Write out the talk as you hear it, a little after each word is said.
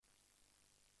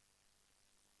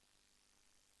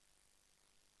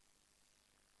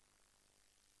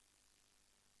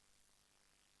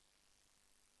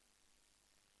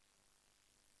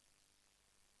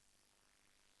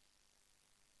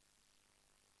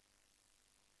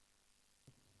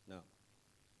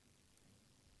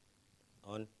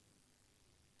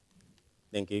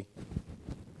Thank you.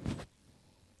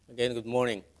 Again, good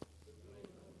morning.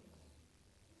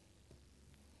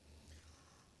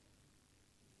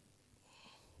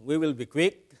 We will be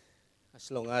quick as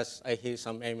long as I hear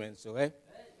some amens, okay?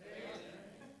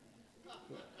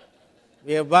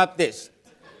 We are Baptist.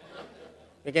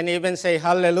 We can even say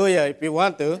hallelujah if you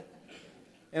want to.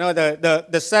 You know,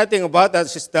 the sad thing about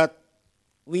us is that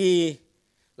we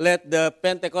let the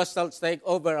Pentecostals take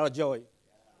over our joy.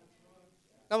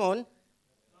 Come on.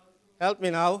 Help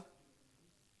me now.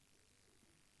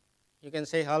 You can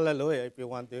say hallelujah if you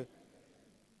want to.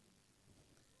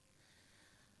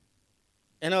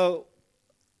 You know,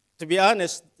 to be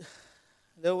honest,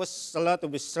 there was a lot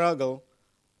of struggle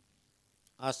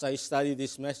as I studied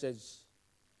this message.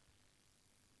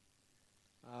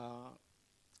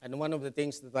 And one of the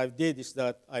things that I did is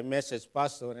that I messaged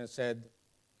Pastor and said,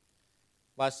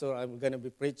 Pastor, I'm going to be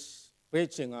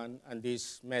preaching on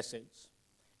this message.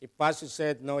 If Pastor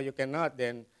said, no, you cannot,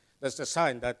 then that's a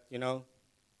sign that,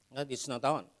 that it's not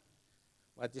on.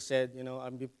 But he said,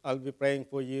 I'll be praying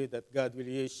for you, that God will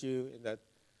use you, that,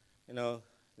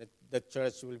 that the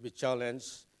church will be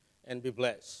challenged and be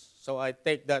blessed. So I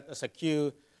take that as a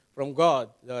cue from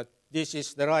God that this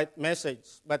is the right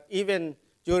message. But even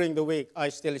during the week, I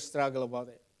still struggle about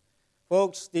it.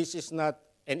 Folks, this is not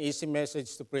an easy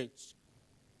message to preach.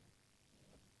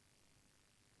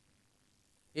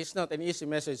 It's not an easy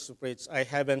message to preach. I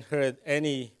haven't heard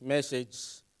any message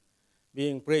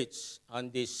being preached on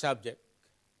this subject.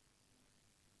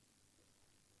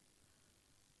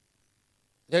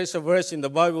 There is a verse in the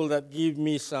Bible that gives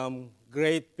me some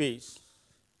great peace,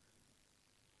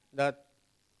 that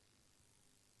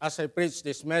as I preach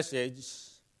this message,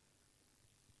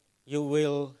 you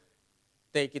will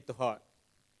take it to heart.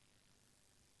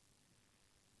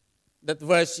 That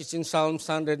verse is in Psalms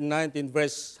 119,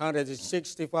 verse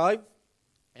 165,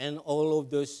 and all of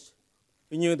those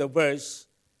who knew the verse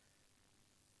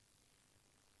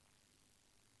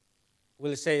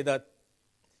will say that,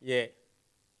 yeah,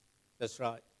 that's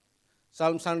right.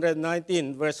 Psalms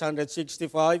 119, verse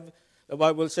 165, the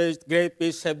Bible says, great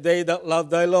peace have they that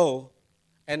love thy law,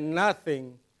 and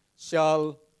nothing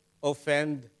shall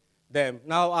offend them.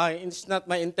 Now, it's not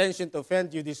my intention to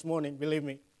offend you this morning, believe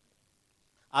me.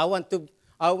 I want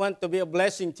to be a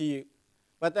blessing to you.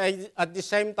 But at the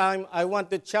same time, I want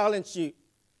to challenge you.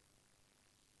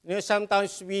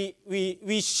 Sometimes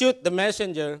we shoot the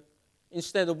messenger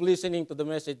instead of listening to the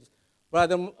message.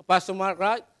 Pastor Mark,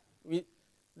 right?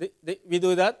 We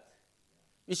do that.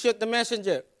 We shoot the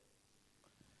messenger.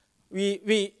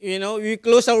 We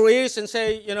close our ears and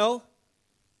say,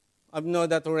 I know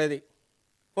that already.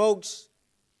 Folks,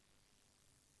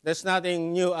 there's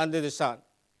nothing new under the sun.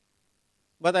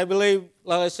 But I believe,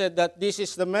 like I said, that this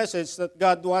is the message that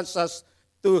God wants us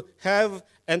to have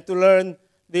and to learn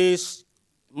this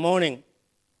morning.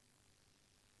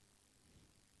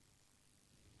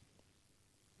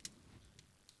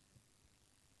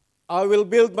 I will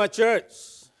build my church,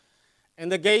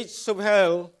 and the gates of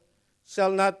hell shall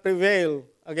not prevail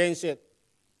against it.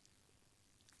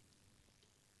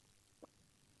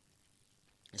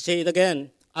 Say it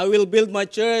again. I will build my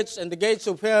church, and the gates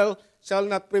of hell shall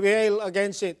not prevail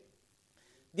against it.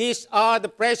 These are the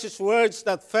precious words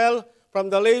that fell from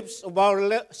the lips of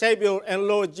our Savior and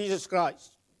Lord Jesus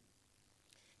Christ.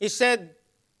 He said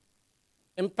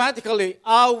emphatically,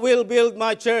 I will build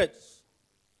my church.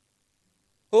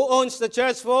 Who owns the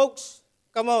church, folks?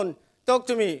 Come on, talk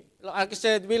to me. Like I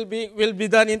said, we'll be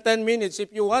done in 10 minutes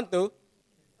if you want to.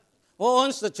 Who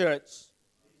owns the church?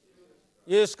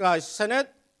 Jesus Christ, isn't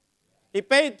it? He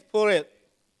paid for it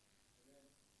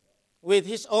with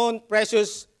his own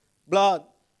precious blood.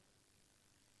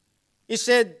 He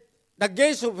said, the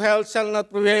gates of hell shall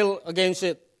not prevail against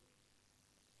it.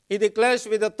 He declares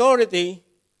with authority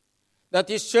that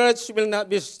his church will not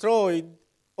be destroyed,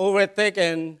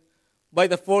 overtaken by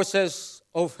the forces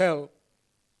of hell.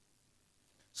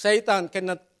 Satan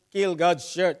cannot kill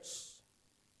God's church.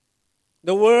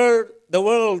 The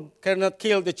world cannot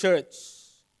kill the church.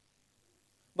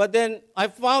 But then I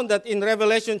found that in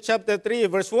Revelation chapter 3,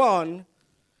 verse 1,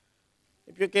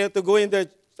 if you care to go in the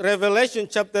Revelation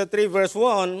chapter 3, verse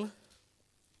 1,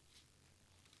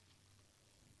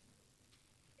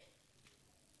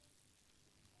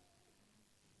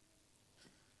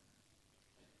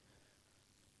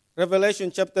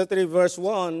 Revelation chapter 3, verse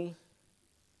 1,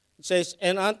 it says,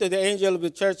 and unto the angel of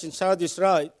the church in Sardis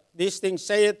write, these things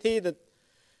saith he that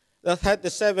hath the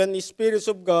 7 spirits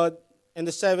of God and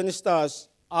the 7 stars.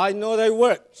 I know thy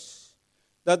works,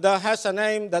 that thou hast a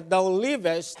name, that thou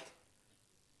livest,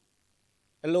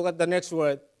 and look at the next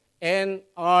word, and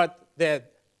art dead.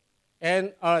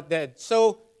 and are dead.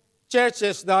 So,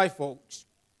 churches die, folks.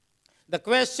 The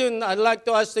question I'd like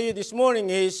to ask to you this morning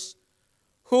is,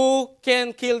 who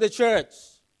can kill the church?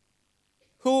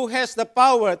 Who has the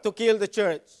power to kill the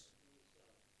church?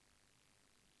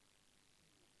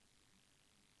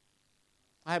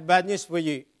 I have bad news for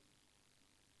you.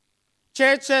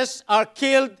 Churches are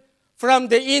killed from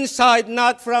the inside,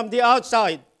 not from the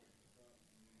outside.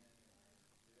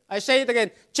 I say it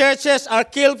again. Churches are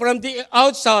killed from the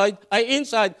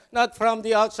inside, not from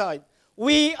the outside.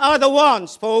 We are the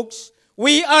ones, folks.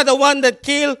 We are the one that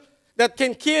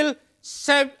can kill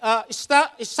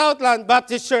Southland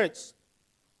Baptist Church.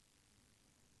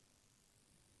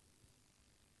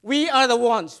 We are the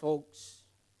ones, folks.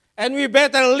 And we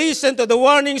better listen to the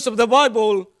warnings of the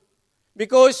Bible,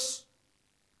 because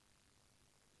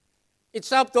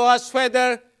it's up to us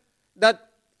whether that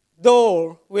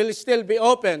door will still be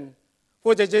open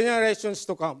for the generations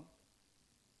to come.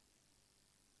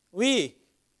 We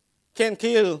can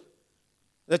kill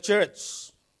the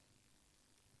church.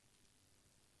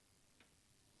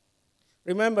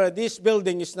 Remember, this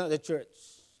building is not the church.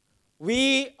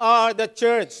 We are the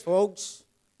church, folks.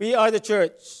 We are the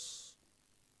church.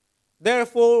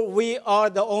 Therefore, we are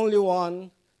the only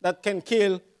one that can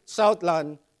kill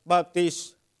Southland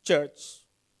Baptist Church.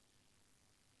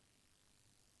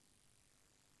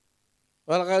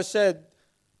 Well, like I said,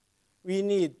 we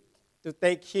need to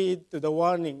take heed to the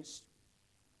warnings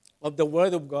of the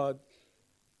Word of God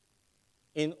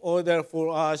in order for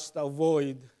us to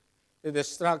avoid the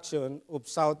destruction of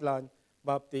Southland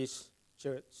Baptist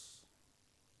Church.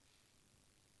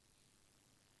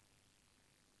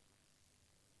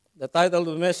 The title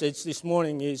of the message this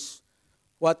morning is,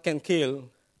 What Can Kill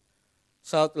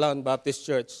Southland Baptist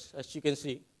Church? As you can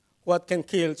see, what can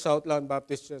kill Southland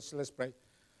Baptist Church? Let's pray.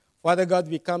 Father God,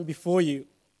 we come before you,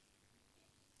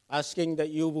 asking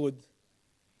that you would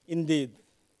indeed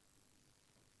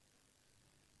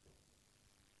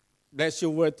bless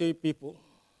your word to your people.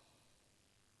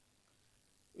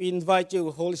 We invite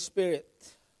you, Holy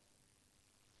Spirit,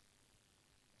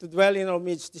 to dwell in our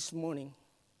midst this morning.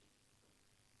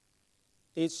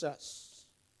 Teach us,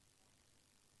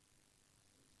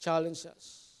 challenge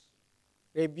us,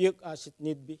 rebuke us if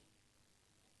need be.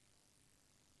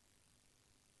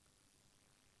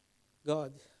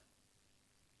 God,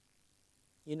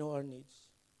 you know our needs.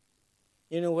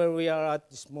 You know where we are at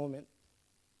this moment.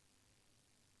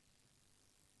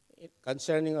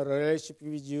 Concerning our relationship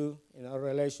with you and our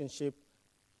relationship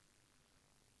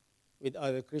with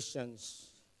other Christians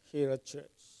here at church.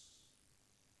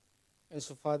 And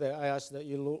so, Father, I ask that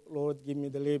you, Lord, give me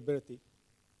the liberty.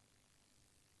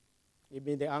 Give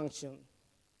me the unction,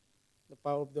 the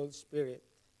power of the Holy Spirit,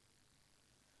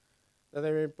 that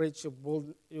I may preach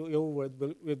your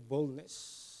word with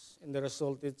boldness. And the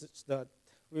result is that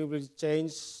we will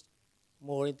change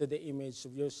more into the image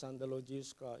of your Son, the Lord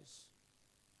Jesus Christ.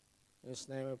 In His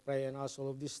name I pray and ask all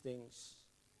of these things.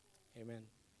 Amen.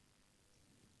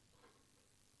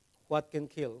 What can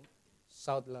kill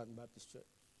Southland Baptist Church?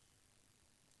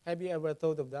 Have you ever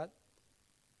thought of that?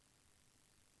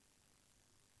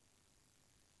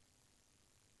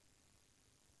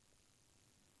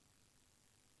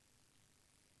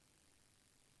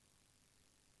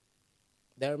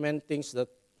 There are many things that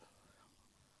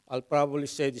I'll probably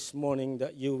say this morning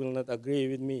that you will not agree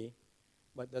with me,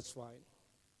 but that's fine.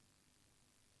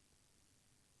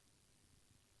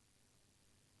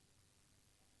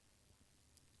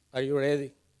 Are you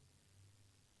ready?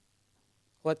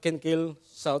 What can kill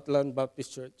Southland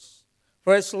Baptist Church?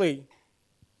 Firstly,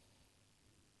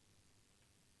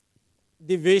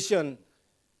 division.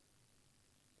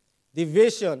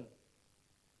 Division.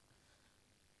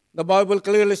 The Bible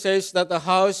clearly says that a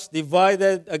house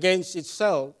divided against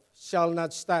itself shall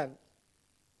not stand.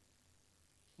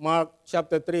 Mark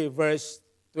chapter 3, verse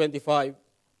 25.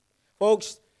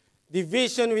 Folks,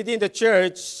 division within the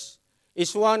church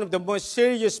is one of the most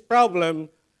serious problems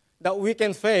that we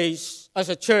can face as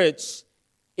a church,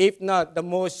 if not the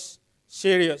most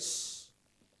serious.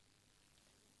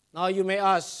 Now you may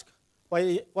ask,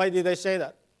 why did I say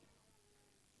that?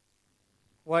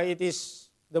 Why it is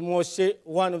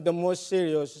one of the most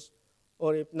serious,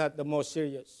 or if not the most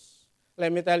serious?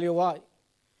 Let me tell you why.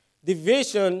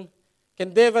 Division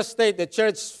can devastate the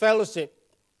church fellowship.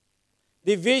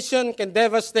 Division can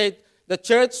devastate the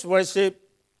church worship.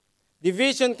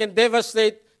 Division can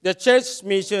devastate the church's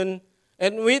mission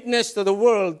and witness to the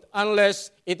world unless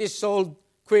it is solved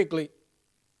quickly.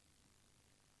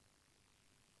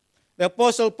 The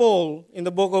Apostle Paul, in the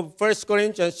book of 1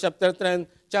 Corinthians chapter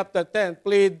 10,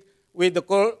 plead with the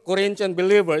Corinthian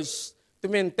believers to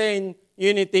maintain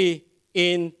unity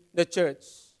in the church.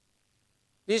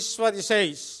 This is what he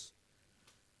says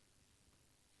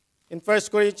in 1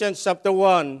 Corinthians chapter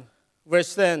 1,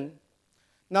 verse 10.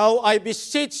 Now I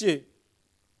beseech you,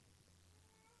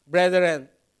 brethren.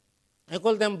 I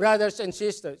call them brothers and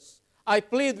sisters. I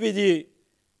plead with you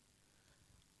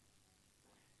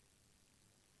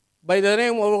by the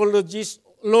name of our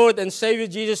Lord and Savior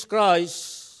Jesus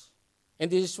Christ, and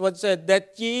this is what said,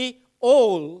 that ye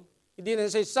all, he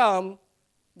didn't say some,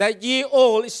 that ye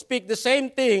all speak the same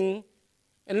thing,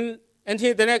 and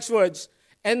hear the next words,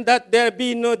 and that there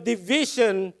be no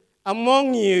division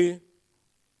among you,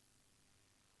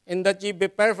 and that ye be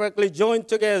perfectly joined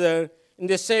together in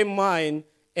the same mind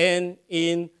and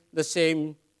in the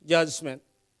same judgment.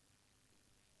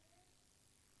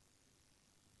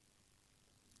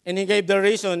 And he gave the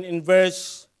reason in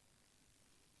verse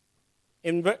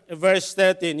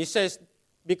 13. He says,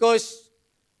 because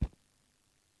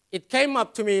it came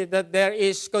up to me that there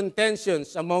is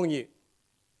contentions among you.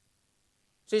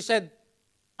 So he said,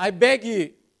 I beg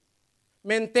you,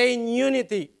 maintain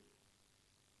unity.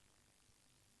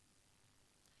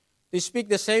 To speak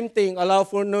the same thing, allow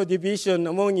for no division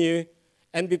among you,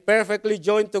 and be perfectly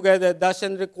joined together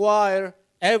doesn't require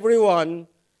everyone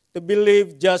to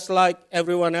believe just like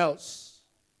everyone else.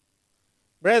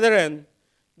 Brethren,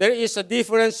 there is a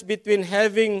difference between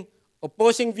having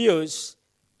opposing views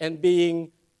and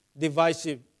being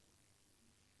divisive.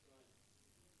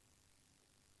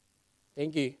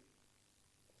 Thank you.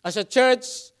 As a church,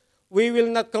 we will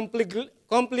not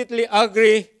completely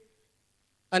agree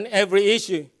on every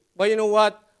issue. But you know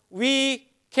what? We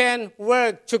can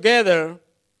work together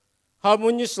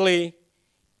harmoniously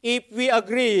if we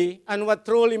agree on what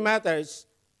truly matters.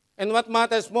 And what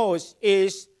matters most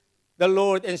is the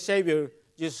Lord and Savior,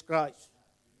 Jesus Christ.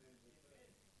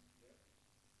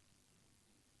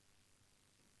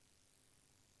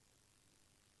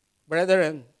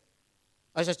 Brethren,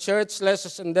 as a church, let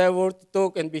us endeavor to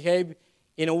talk and behave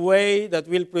in a way that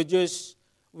will reduce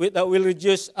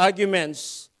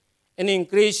arguments and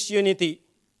increase unity.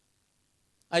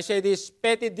 I say these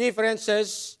petty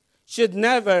differences should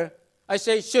never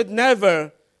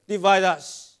divide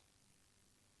us.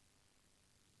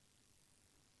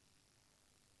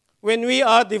 When we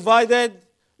are divided,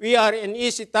 we are an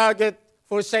easy target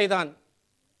for Satan.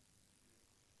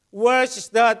 Worse is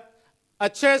that a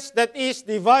church that is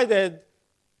divided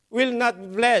will not be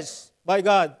blessed by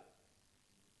God.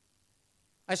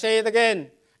 I say it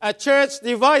again. A church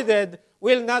divided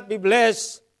will not be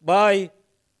blessed by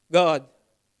God.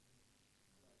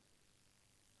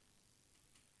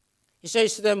 He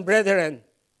says to them, brethren.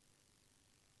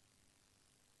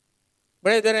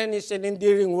 Brethren is an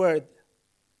endearing word.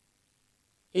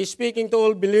 He's speaking to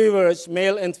all believers,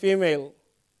 male and female.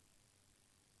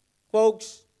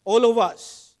 Folks, all of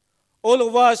us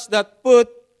that put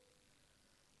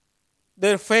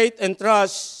their faith and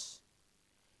trust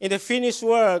in the finished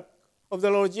work of the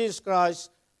Lord Jesus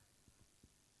Christ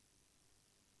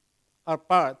are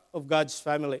part of God's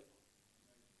family.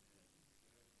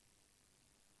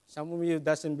 Some of you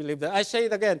doesn't believe that. I say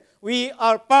it again. We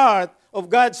are part of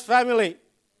God's family.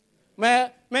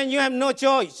 Man, you have no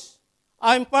choice.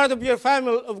 I'm part of your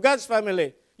family, of God's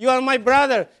family. You are my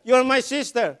brother. You are my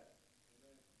sister.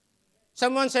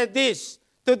 Someone said this,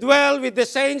 to dwell with the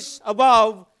saints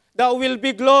above, that will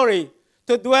be glory.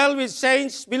 To dwell with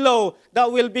saints below,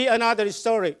 that will be another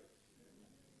story.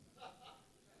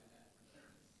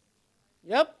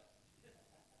 Yep.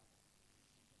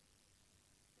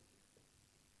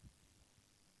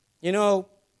 You know,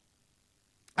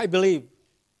 I believe,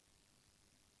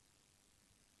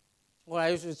 or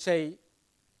I should say,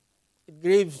 it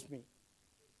grieves me.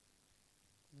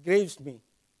 It grieves me.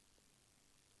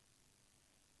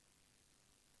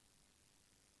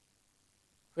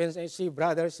 When I see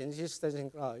brothers and sisters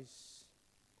in Christ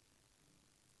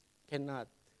cannot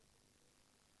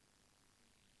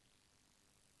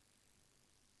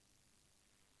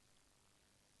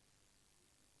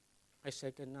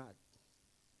cannot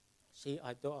see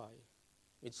eye to eye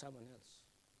with someone else.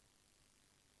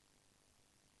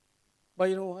 But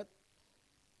you know what?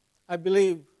 I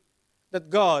believe that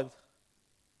God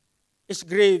is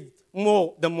grieved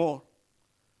the more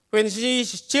when He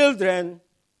sees His children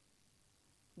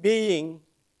being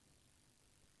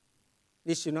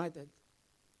disunited,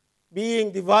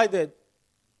 being divided,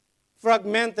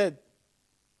 fragmented.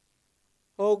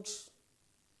 Folks,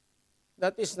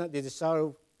 that is not the desire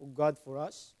of God for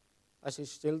us as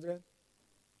His children.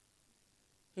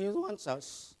 He wants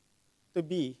us to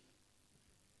be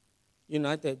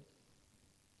united.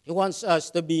 He wants us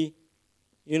to be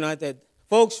united.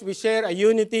 Folks, we share a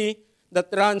unity that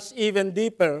runs even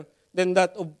deeper than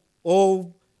that of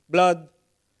O blood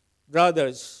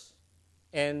brothers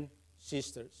and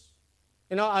sisters.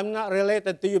 You know, I'm not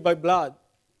related to you by blood,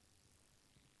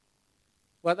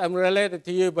 but I'm related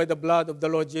to you by the blood of the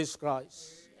Lord Jesus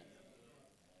Christ.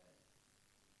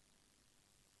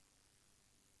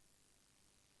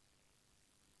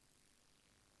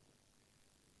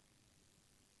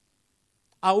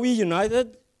 Are we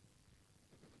united?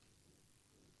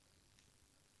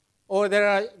 Or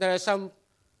there are some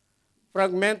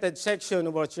fragmented section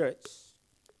of our church?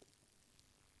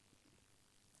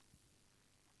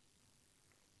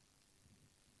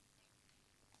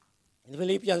 In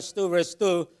Philippians 2, verse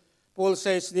 2, Paul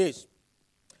says this,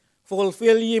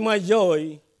 "Fulfill ye my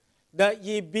joy, that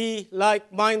ye be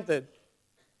like-minded,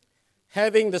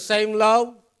 having the same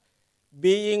love,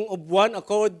 being of one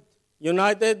accord,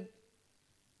 united,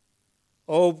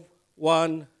 of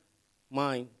one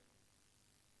mind."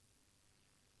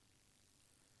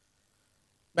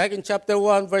 Back in chapter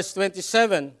 1, verse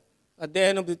 27, at the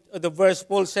end of the verse,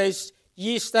 Paul says,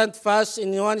 "Ye stand fast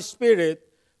in one spirit,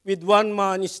 with one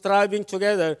man, striving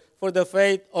together for the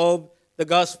faith of the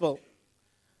gospel."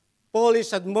 Paul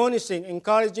is admonishing,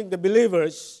 encouraging the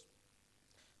believers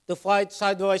to fight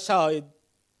side by side,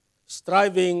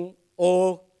 striving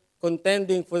or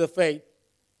contending for the faith.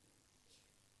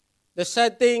 The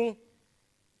sad thing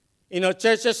in our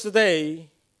churches today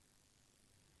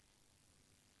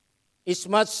is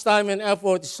much time and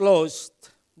effort is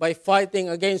lost by fighting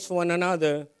against one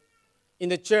another in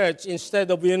the church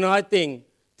instead of uniting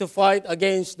to fight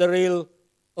against the real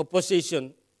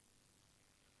opposition.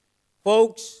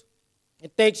 Folks,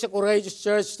 it takes a courageous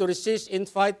church to resist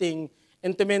infighting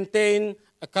and to maintain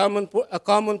a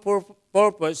common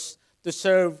purpose to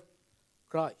serve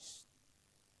Christ.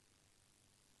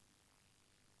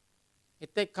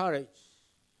 It takes courage.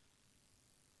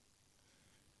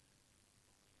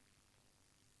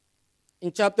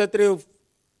 In chapter 3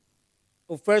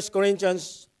 of 1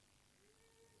 Corinthians,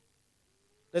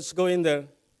 let's go in there.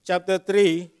 Chapter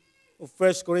 3 of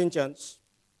 1 Corinthians.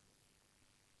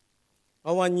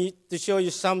 I want to show you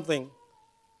something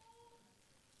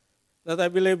that I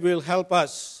believe will help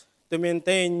us to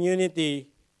maintain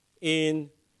unity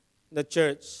in the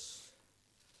church.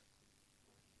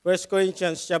 1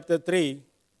 Corinthians chapter 3.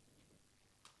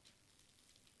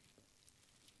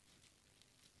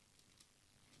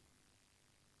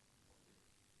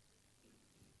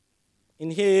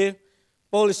 In here,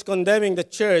 Paul is condemning the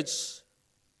church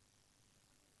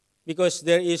because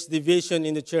there is division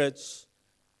in the church.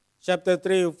 Chapter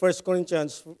 3 of 1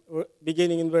 Corinthians,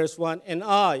 beginning in verse 1, "And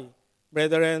I,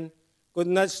 brethren, could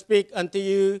not speak unto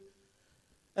you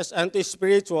as unto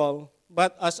spiritual,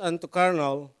 but as unto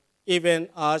carnal, even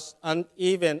as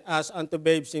unto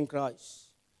babes in Christ."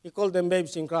 He called them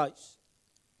babes in Christ.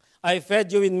 "I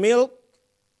fed you with milk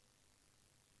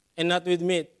and not with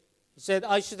meat." He said,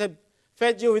 "I should have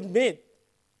fed you with meat,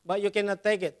 but you cannot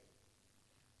take it.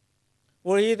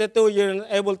 For hitherto you are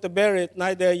not able to bear it,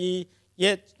 neither ye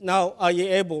yet now are ye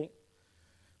able."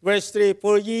 Verse 3,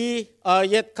 "For ye are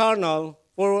yet carnal,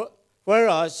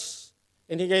 whereas,"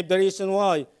 and he gave the reason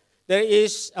why, "there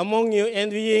is among you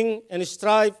envying and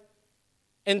strife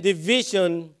and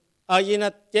division. Are ye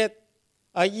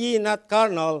not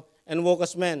carnal, and walk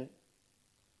as men?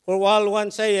 For while one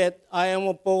saith, I am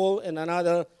of Paul, and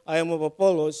another, I am of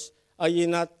Apollos, are ye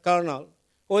not carnal?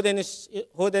 Who then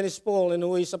is Paul, and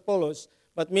who is Apollos?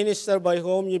 But minister by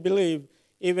whom ye believe,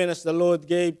 even as the Lord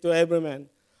gave to every man.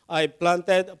 I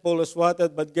planted, Apollos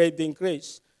watered, but gave the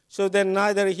increase. So then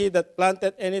neither he that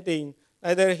planted anything,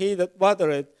 neither he that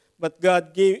watered, but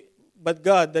God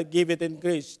that giveth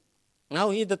increase. Now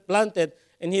he that planted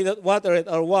and he that watered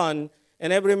are one,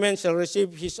 and every man shall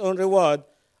receive his own reward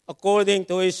according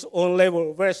to his own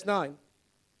labor." Verse 9.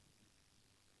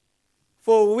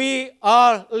 "For we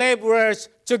are laborers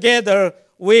together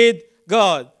with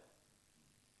God."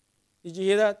 Did you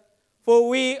hear that? For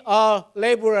we are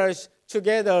laborers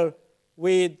together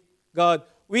with God.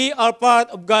 We are part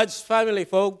of God's family,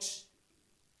 folks.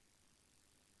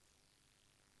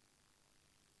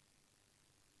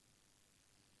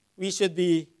 We should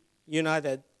be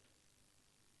united.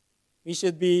 We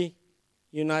should be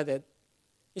united.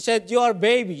 He said, "You are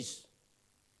babies."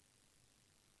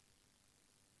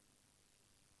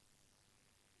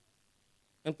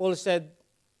 And Paul said,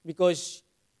 "Because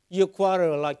you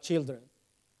quarrel like children."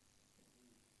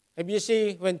 Have you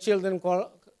seen when children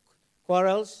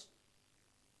quarrels?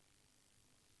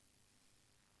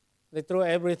 They throw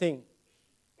everything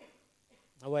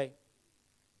away.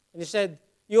 And he said,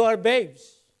 "You are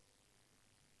babes.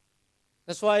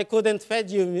 That's why I couldn't fed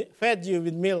you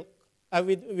with milk,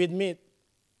 with meat,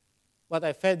 but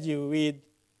I fed you with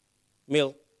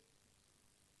milk.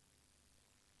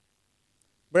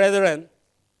 Brethren,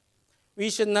 we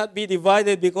should not be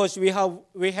divided because we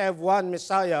have one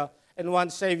Messiah and one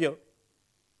Savior.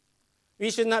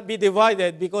 We should not be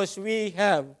divided because we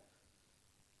have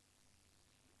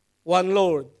one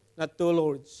Lord, not two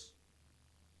lords.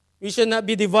 We should not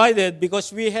be divided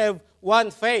because we have one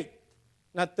faith,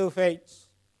 not two faiths.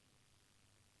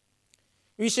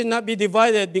 We should not be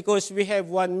divided because we have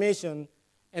one mission,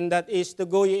 and that is to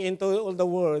go ye into all the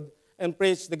world and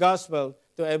preach the gospel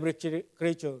to every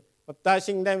creature,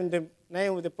 baptizing them in the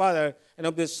name of the Father and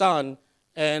of the Son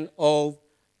and of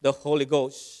the Holy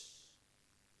Ghost.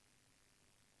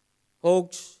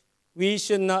 Folks, we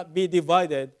should not be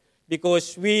divided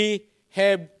because we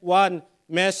have one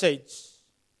message.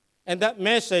 And that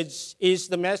message is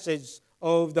the message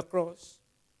of the cross.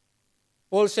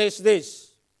 Paul says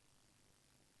this,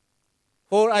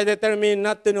 "For I determined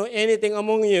not to know anything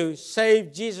among you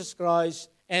save Jesus Christ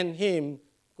and Him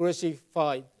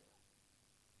crucified."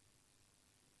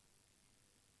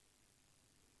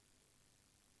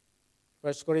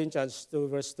 First Corinthians 2,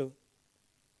 verse 2.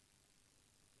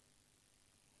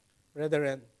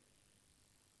 Brethren,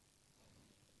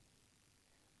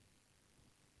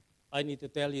 I need to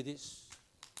tell you this.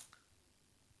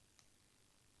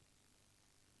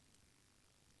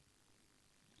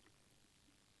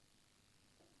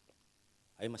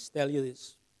 I must tell you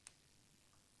this.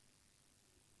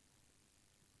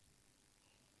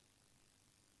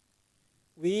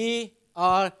 We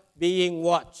are being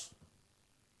watched.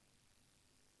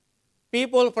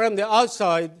 People from the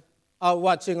outside are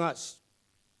watching us.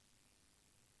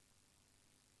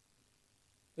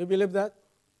 Do you believe that?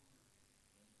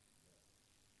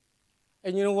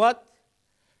 And you know what?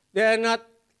 They are not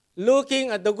looking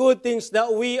at the good things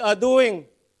that we are doing.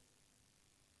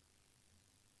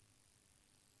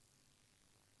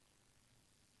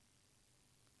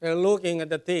 They're looking at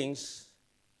the things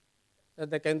that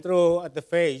they can throw at the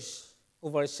face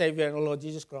of our Savior and Lord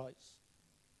Jesus Christ.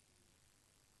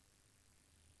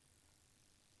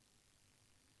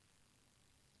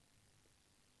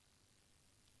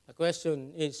 The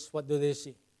question is, what do they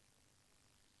see?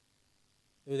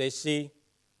 Do they see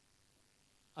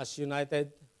us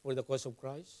united for the cause of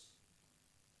Christ?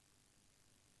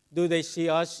 Do they see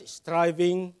us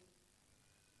striving,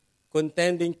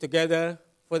 contending together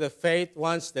for the faith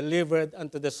once delivered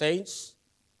unto the saints?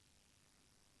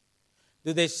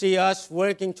 Do they see us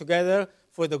working together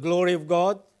for the glory of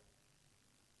God?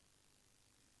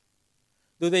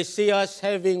 Do they see us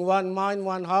having one mind,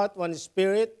 one heart, one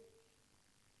spirit?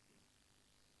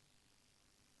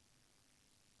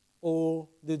 Or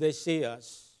do they see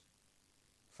us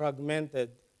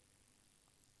fragmented,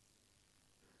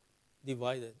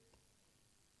 divided?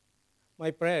 My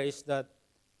prayer is that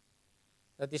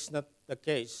that is not the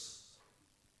case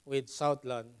with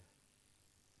Southland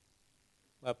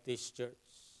Baptist Church.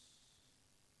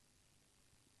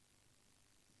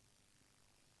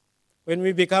 When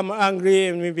we become angry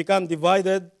and we become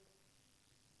divided,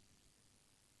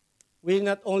 we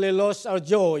not only lost our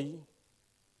joy,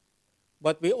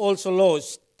 but we also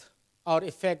lost our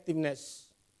effectiveness.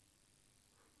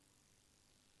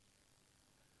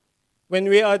 When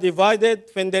we are divided,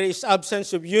 when there is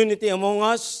absence of unity among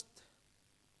us,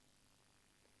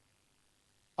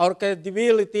 our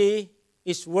credibility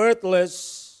is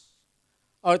worthless,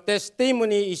 our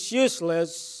testimony is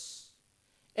useless,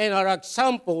 and our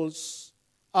examples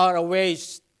are a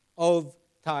waste of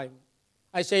time.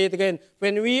 I say it again.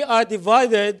 When we are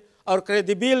divided, our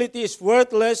credibility is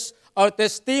worthless, our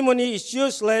testimony is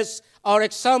useless, our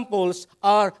examples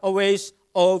are a waste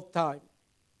of time.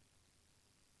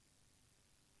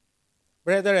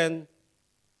 Brethren,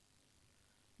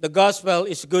 the gospel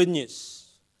is good news.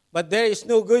 But there is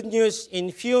no good news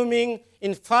in fuming,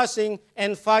 in fussing,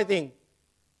 and fighting.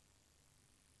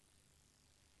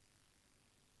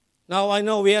 Now, I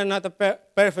know we are not a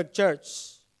perfect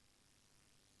church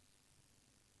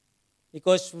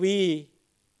because we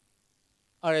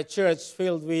are a church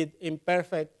filled with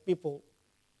imperfect people.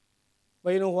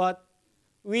 But you know what?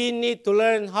 We need to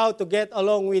learn how to get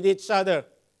along with each other.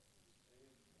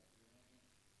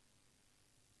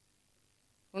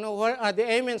 You know, where are the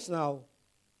amens now?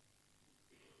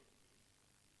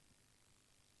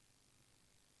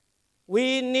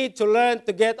 We need to learn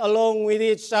to get along with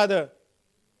each other.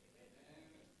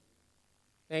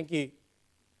 Thank you.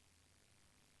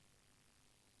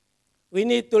 We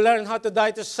need to learn how to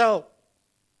die to self.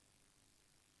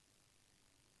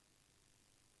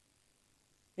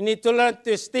 We need to learn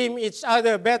to esteem each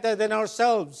other better than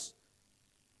ourselves.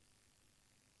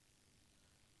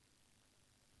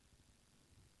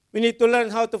 We need to learn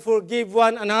how to forgive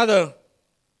one another.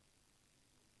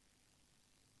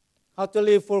 how to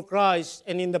live for Christ,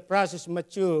 and in the process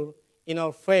mature in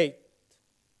our faith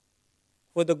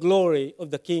for the glory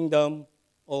of the kingdom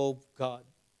of God.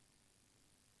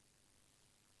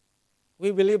 We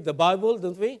believe the Bible,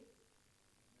 don't we?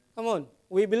 Come on,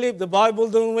 we believe the Bible,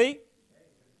 don't we?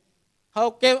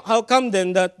 How come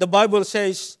then that the Bible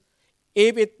says,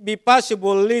 if it be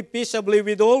possible, live peaceably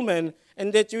with all men,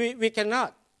 and that we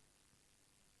cannot?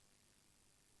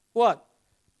 What?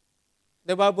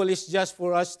 The Bible is just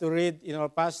for us to read in our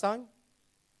pastime?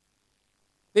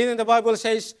 Then the Bible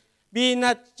says, be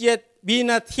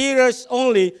not hearers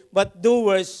only, but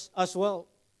doers as well.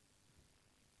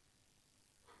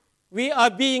 We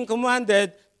are being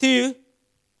commanded to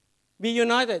be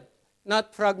united,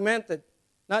 not fragmented,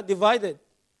 not divided.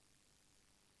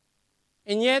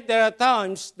 And yet there are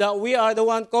times that we are the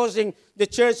one causing the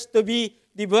church to be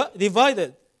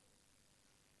divided.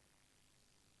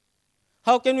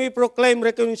 How can we proclaim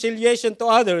reconciliation to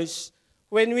others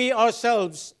when we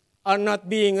ourselves are not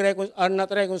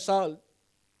reconciled?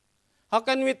 How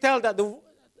can we tell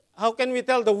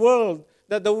the world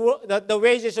that the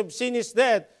wages of sin is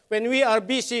death when we are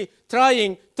busy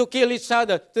trying to kill each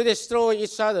other, to destroy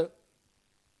each other?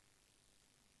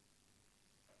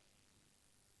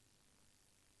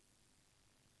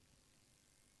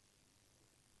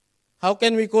 How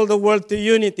can we call the world to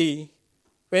unity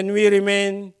when we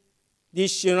remain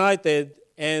disunited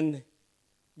and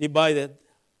divided?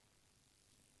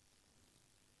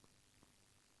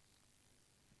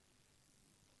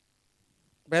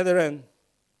 Brethren,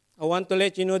 I want to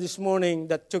let you know this morning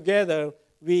that together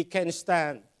we can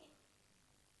stand.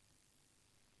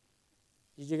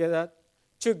 Did you get that?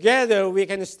 Together we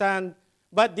can stand,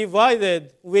 but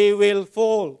divided we will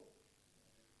fall.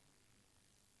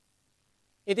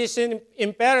 It is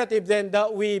imperative then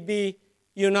that we be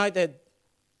united.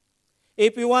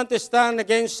 If we want to stand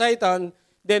against Satan,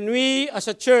 then we as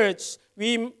a church,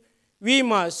 we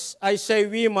must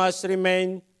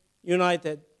remain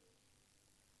united.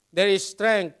 There is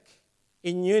strength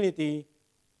in unity.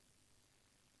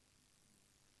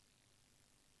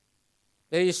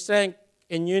 There is strength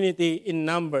in unity in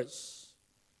numbers.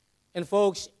 And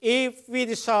folks, if we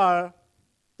desire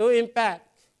to impact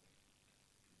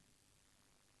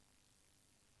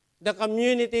the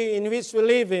community in which we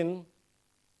live in,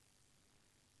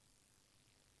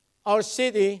 our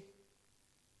city,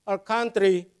 our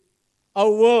country,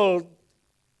 our world,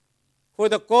 for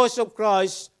the cause of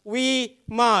Christ, we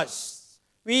must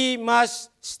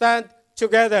stand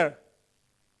together.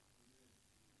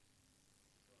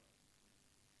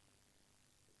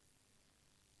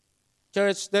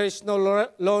 Church, there is no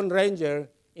lone ranger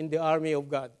in the army of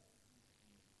God.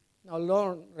 No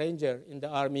lone ranger in the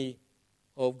army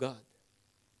of God.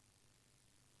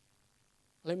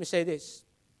 Let me say this.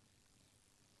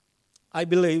 I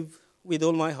believe with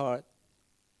all my heart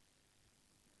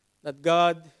that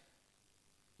God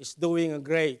is doing a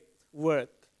great work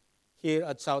here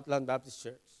at Southland Baptist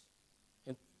Church.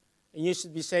 And you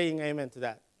should be saying amen to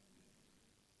that.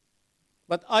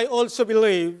 But I also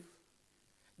believe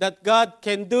that God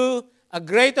can do a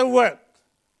greater work.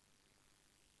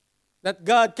 That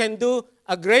God can do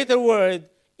a greater work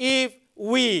if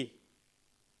we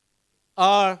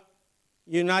are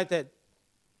united.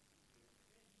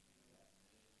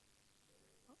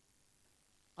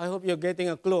 I hope you're getting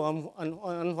a clue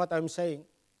on what I'm saying.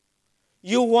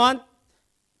 You want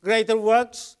greater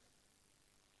works?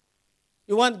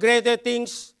 You want greater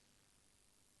things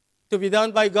to be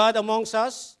done by God amongst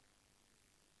us?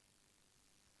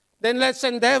 Then let's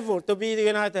endeavor to be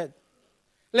united.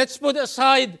 Let's put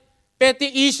aside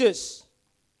petty issues,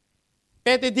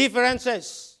 petty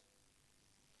differences,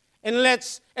 and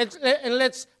let's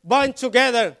bind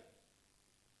together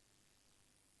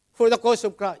for the cause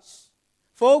of Christ.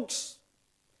 Folks,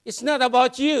 it's not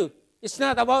about you. It's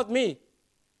not about me.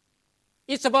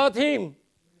 It's about Him.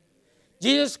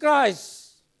 Jesus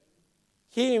Christ.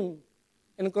 Him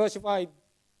and crucified.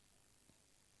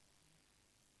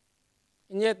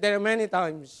 And yet there are many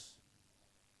times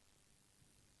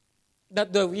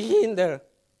that we hinder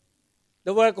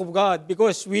the work of God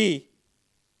because we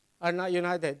are not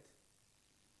united.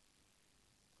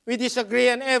 We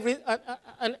disagree on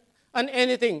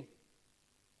anything.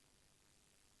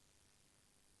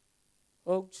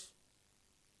 Folks,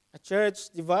 a church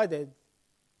divided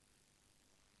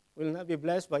will not be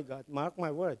blessed by God. Mark my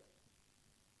word.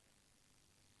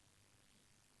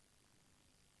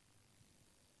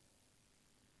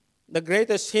 The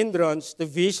greatest hindrance to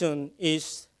vision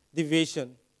is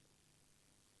division.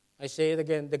 I say it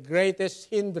again. The greatest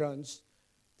hindrance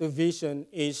to vision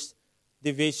is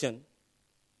division.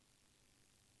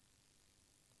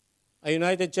 A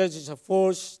united church is a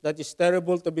force that is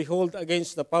terrible to behold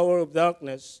against the power of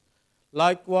darkness.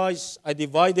 Likewise, a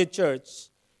divided church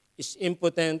is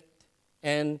impotent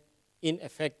and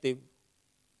ineffective.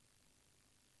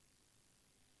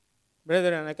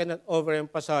 Brethren, I cannot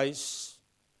overemphasize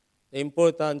the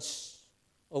importance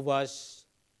of us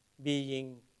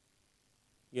being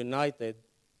united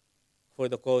for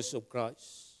the cause of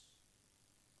Christ.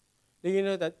 Do you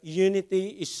know that unity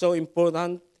is so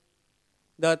important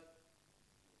that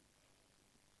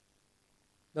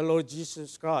the Lord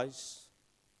Jesus Christ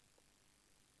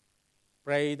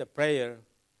prayed a prayer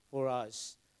for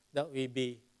us that we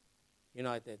be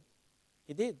united?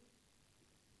 He did.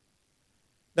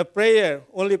 The prayer,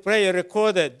 only prayer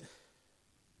recorded,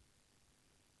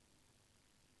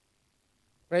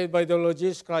 prayed by the Lord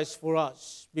Jesus Christ for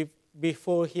us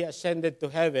before He ascended to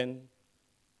heaven,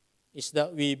 is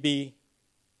that we be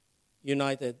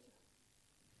united.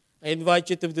 I invite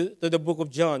you to the book of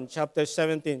John, chapter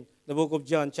 17. The book of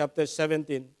John, chapter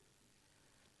 17.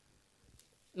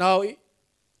 Now,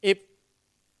 if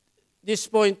this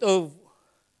point of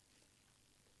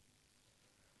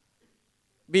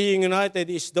being united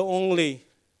is the only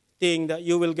thing that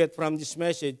you will get from this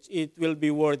message, it will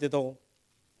be worth it all.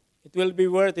 It will be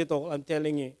worth it all, I'm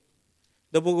telling you.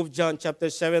 The book of John, chapter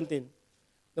 17.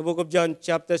 The book of John,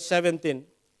 chapter 17.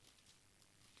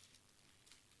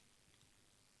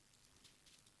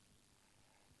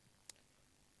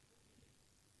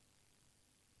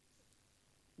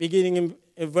 Beginning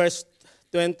in verse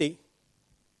 20.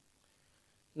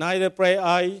 Neither pray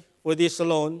I for this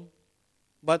alone,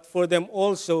 but for them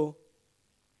also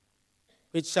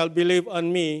which shall believe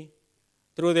on me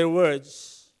through their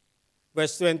words.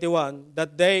 Verse 21,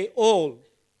 that they all,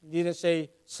 didn't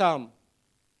say some,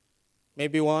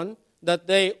 maybe one, that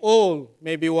they all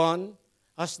may be one,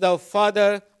 as thou,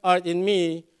 Father, art in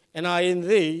me, and I in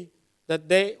thee, that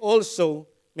they also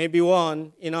may be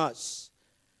one in us.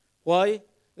 Why?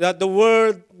 That the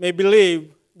world may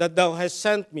believe that thou hast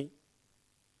sent me.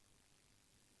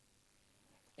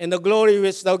 And the glory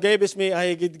which thou gavest me I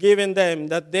have given them,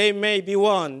 that they may be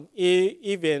one,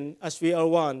 even as we are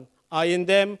one. I in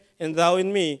them, and thou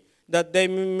in me, that they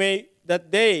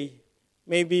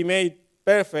may be made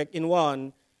perfect in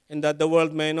one, and that the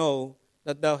world may know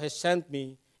that thou hast sent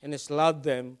me, and hast loved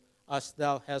them as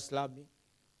thou hast loved me.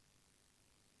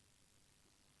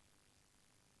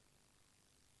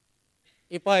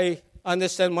 If I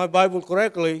understand my Bible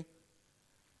correctly,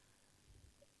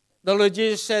 the Lord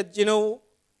Jesus said,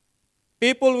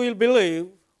 people will believe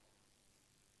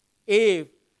if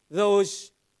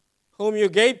those whom you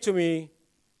gave to me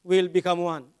will become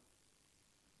one.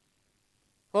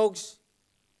 Folks,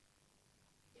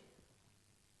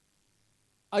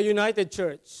 a united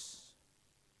church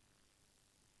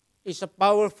is a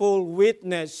powerful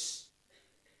witness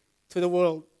to the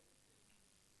world.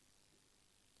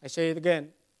 I say it again.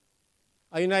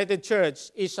 A united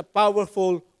church is a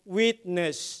powerful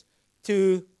witness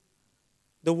to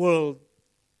the world.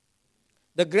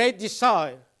 The great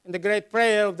desire and the great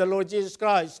prayer of the Lord Jesus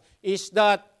Christ is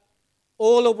that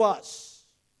all of us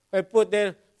who have put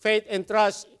their faith and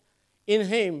trust in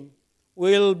Him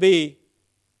will be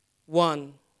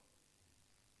one.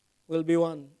 Will be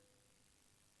one.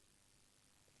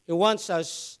 He wants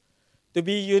us to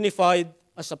be unified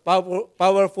as a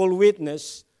powerful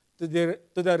witness to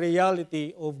the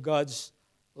reality of God's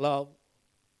love.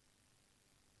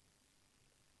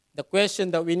 The question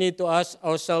that we need to ask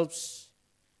ourselves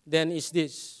then is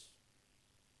this: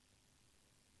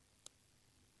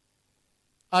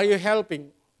 are you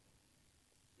helping?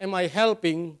 Am I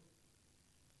helping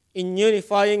in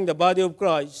unifying the body of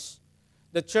Christ,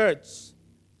 the church,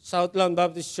 Southland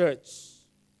Baptist Church?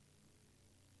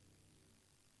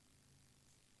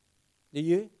 Do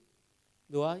you?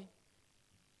 Do I?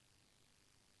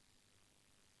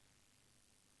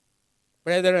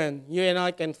 Brethren, you and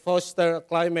I can foster a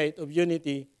climate of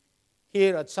unity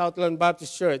here at Southland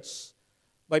Baptist Church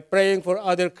by praying for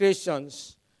other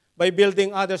Christians, by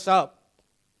building others up,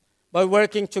 by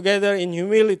working together in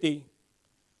humility,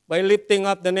 by lifting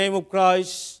up the name of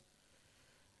Christ,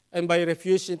 and by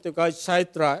refusing to get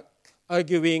sidetracked,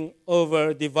 arguing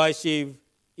over divisive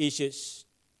issues.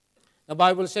 The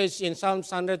Bible says in Psalms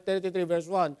 133 verse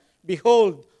 1,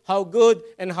 behold, how good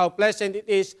and how pleasant it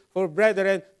is for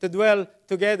brethren to dwell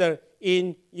together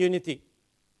in unity.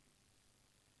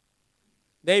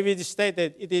 David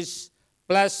stated, it is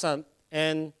pleasant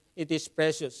and it is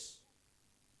precious.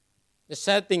 The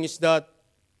sad thing is that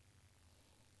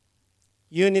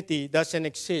unity doesn't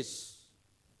exist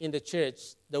in the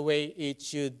church the way it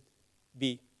should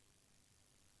be.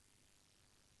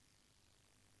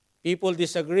 People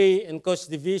disagree and cause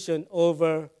division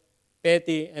over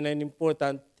petty and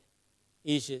unimportant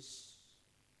issues.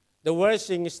 The worst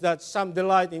thing is that some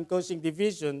delight in causing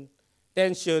division,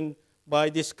 tension, by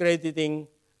discrediting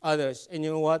others. And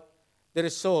you know what? The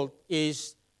result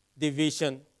is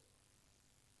division.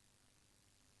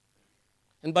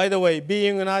 And by the way,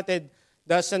 being united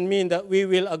doesn't mean that we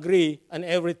will agree on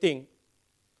everything.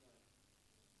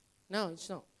 No, it's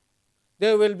not.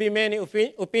 There will be many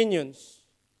opinions,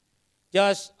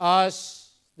 just as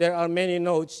there are many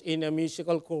notes in a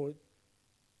musical chord.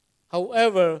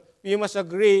 However, we must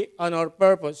agree on our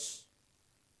purpose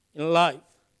in life,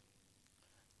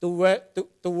 to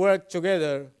work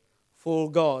together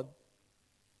for God.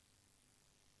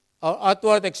 Our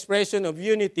outward expression of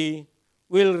unity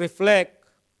will reflect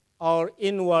our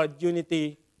inward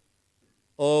unity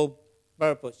of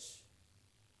purpose.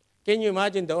 Can you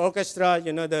imagine the orchestra,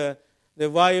 the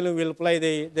violin will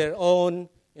play their own,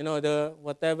 the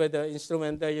whatever the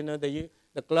instrument, the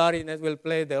clarinet will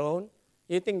play their own.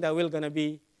 You think that will going to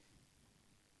be,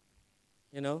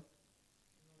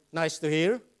 nice to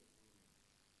hear?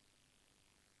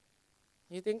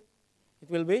 You think it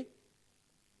will be?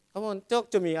 Come on, talk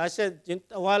to me. I said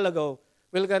a while ago,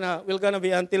 we're gonna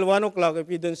be until 1 o'clock if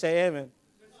you don't say amen.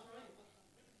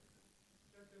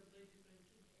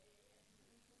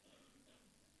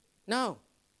 No.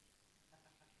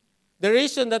 The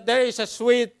reason that there is a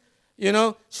sweet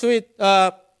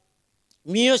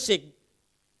music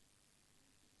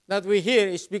that we hear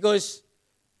is because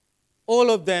all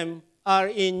of them are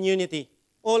in unity.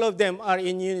 All of them are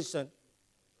in unison.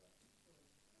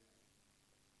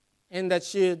 And that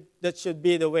should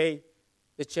be the way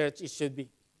the church should be.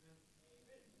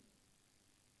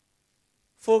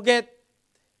 Forget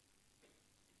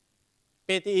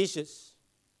petty issues.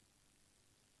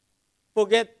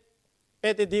 Forget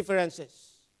petty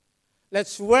differences.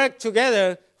 Let's work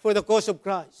together for the cause of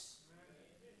Christ.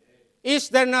 Is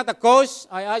there not a cause?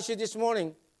 I asked you this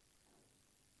morning.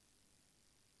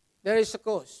 There is a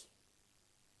cause.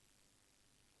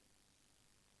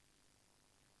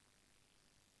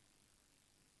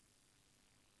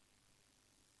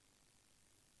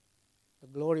 The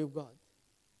glory of God.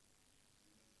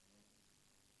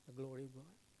 The glory of God.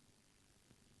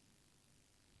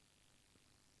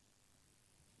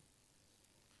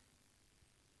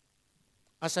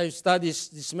 As I studied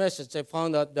this message, I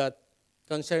found out that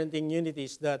concerning unity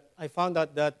is that I found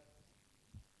out that,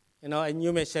 and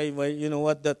you may say, well, you know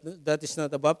what, that is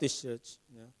not a Baptist church.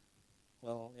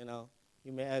 Well,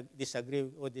 you may disagree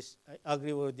or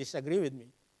agree or disagree with me.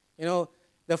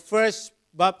 The first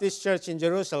Baptist church in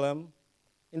Jerusalem,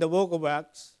 in the book of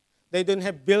Acts, they don't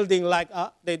have building like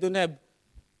they don't have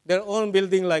their own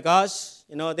building like us.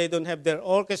 They don't have their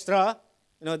orchestra.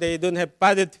 They don't have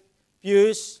padded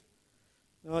pews,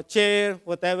 chair,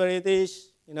 whatever it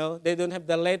is. They don't have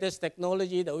the latest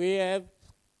technology that we have.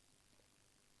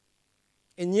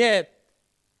 And yet,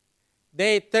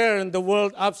 they turn the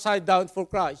world upside down for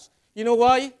Christ. You know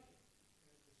why?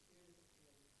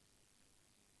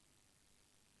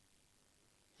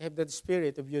 They have the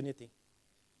spirit of unity.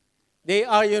 They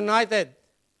are united.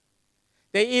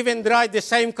 They even drive the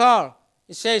same car.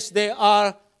 It says they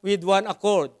are with one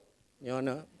accord.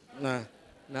 No.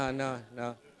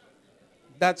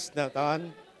 That's not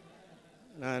on.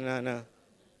 No.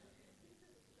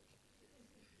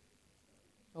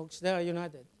 Folks, they are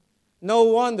united. No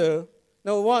wonder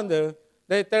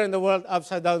they turn the world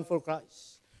upside down for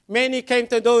Christ. Many came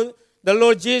to know the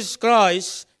Lord Jesus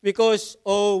Christ because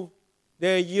of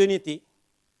their unity.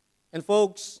 And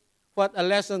folks, what a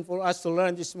lesson for us to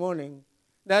learn this morning.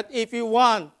 That if you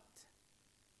want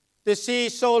to see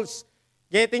souls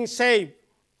getting saved,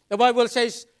 the Bible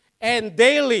says, and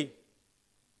daily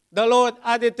the Lord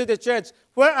added to the church.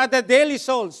 Where are the daily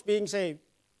souls being saved?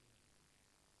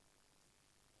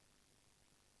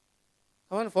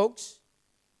 Come on, folks.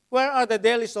 Where are the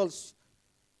daily souls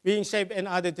being saved and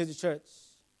added to the church?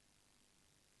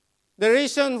 The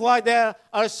reason why there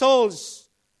are souls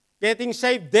getting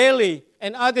saved daily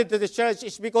and added to the church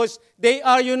is because they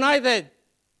are united.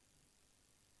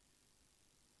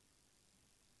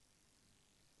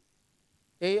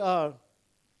 They are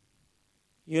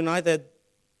united.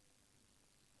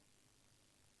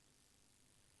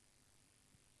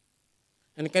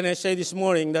 And can I say this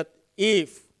morning that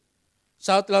if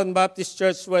Southland Baptist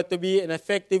Church were to be an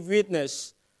effective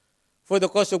witness for the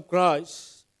cause of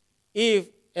Christ, if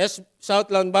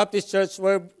Southland Baptist Church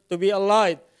were to be a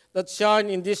light that shine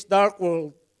in this dark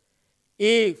world,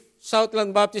 if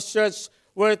Southland Baptist Church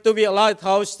were to be a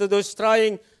lighthouse to those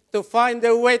trying to find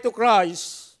their way to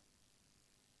Christ,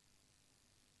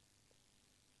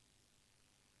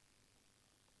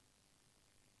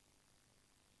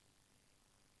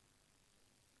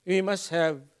 we must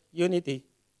have unity.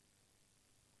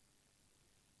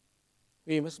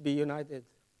 We must be united.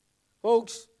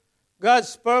 Folks,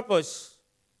 God's purpose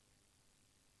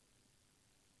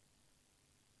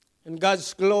and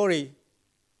God's glory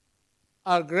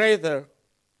are greater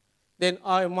than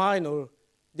our minor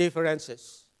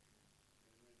differences.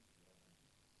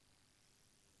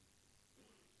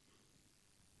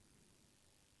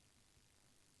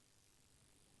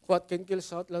 What can kill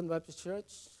Southland Baptist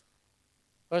Church?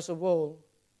 First of all,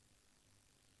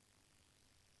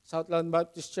 Southland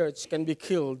Baptist Church can be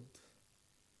killed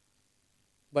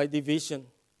by division.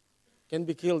 Can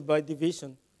be killed by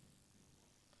division.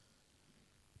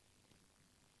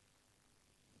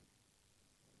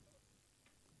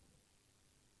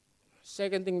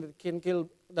 Second thing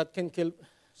that can kill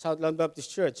Southland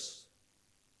Baptist Church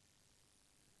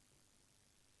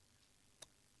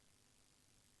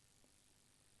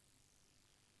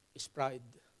is pride.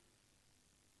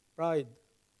 Pride.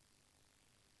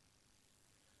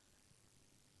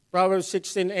 Proverbs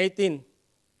 16:18.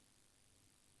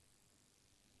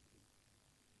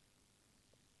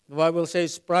 The Bible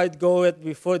says, pride goeth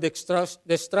before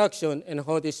destruction, and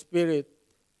haughty spirit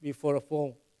before a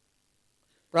fall.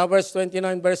 Proverbs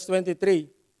 29, verse 23.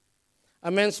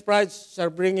 A man's pride shall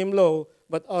bring him low,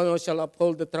 but honor shall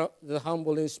uphold the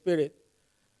humble in spirit.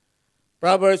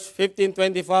 Proverbs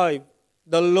 15:25.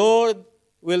 The Lord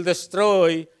will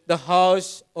destroy the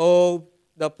house of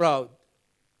the proud.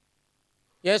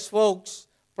 Yes, folks,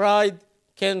 pride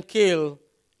can kill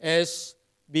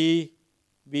SBC,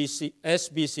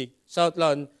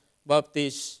 Southland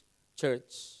Baptist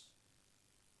Church.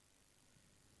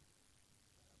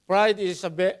 Pride is a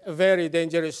very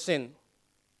dangerous sin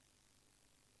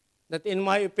that, in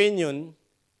my opinion,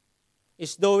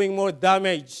 is doing more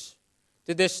damage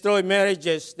to destroy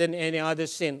marriages than any other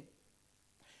sin,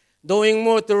 doing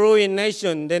more to ruin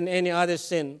nation than any other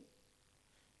sin,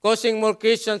 causing more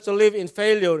Christians to live in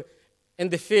failure and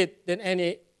defeat than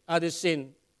any other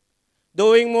sin,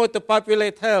 doing more to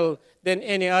populate hell than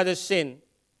any other sin,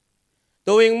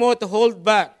 doing more to hold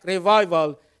back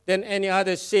revival than any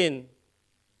other sin,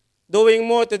 doing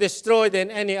more to destroy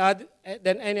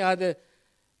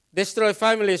destroy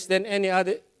families than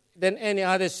any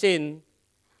other sin,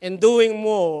 and doing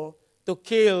more to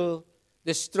kill,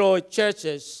 destroy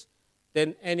churches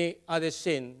than any other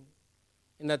sin.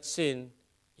 And that sin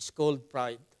is called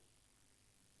pride.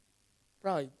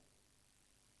 Pride.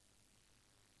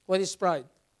 What is pride?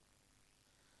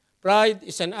 Pride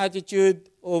is an attitude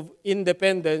of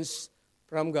independence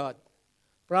from God.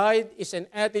 Pride is an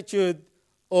attitude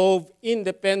of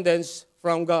independence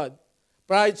from God.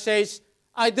 Pride says,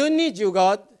 I don't need you,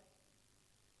 God.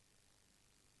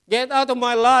 Get out of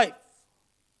my life.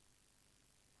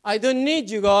 I don't need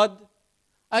you, God.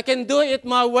 I can do it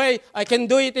my way. I can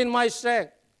do it in my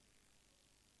strength.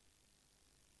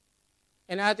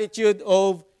 An attitude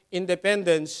of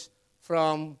independence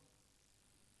from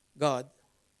God.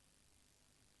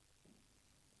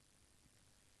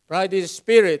 Pride is a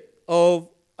spirit of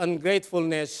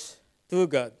ungratefulness to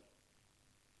God.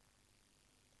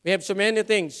 We have so many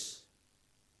things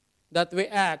that we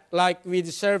act like we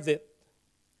deserved it.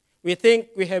 We think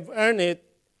we have earned it,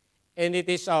 and it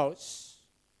is ours.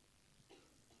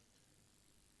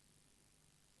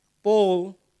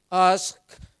 Paul asked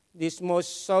this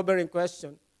most sobering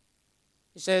question.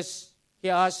 He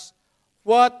asks,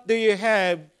 what do you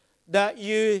have that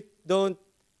you don't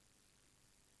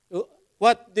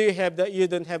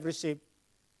have received?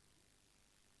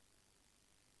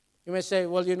 You may say,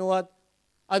 well, you know what?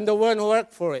 I'm the one who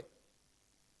worked for it.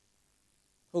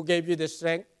 Who gave you the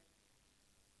strength?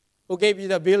 Who gave you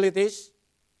the abilities?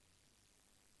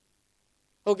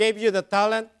 Who gave you the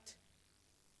talent?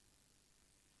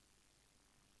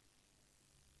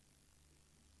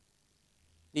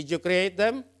 Did you create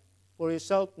them for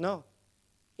yourself? No.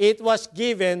 It was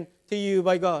given to you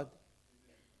by God.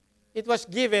 It was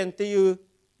given to you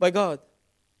by God.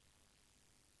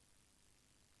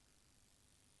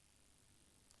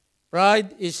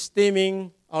 Pride is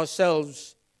esteeming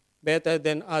ourselves better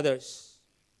than others.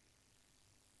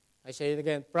 I say it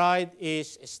again. Pride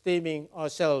is esteeming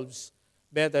ourselves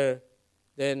better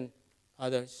than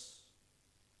others.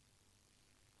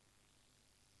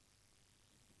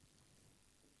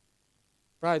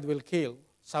 Pride will kill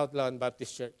Southland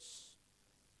Baptist Church.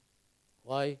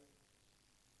 Why?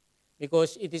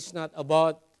 Because it is not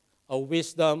about our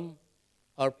wisdom,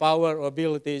 our power, or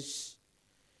abilities.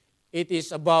 It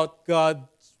is about God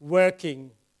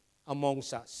working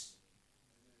amongst us.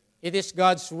 It is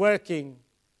God's working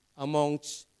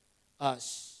amongst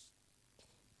us.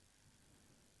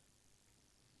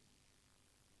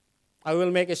 I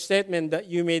will make a statement that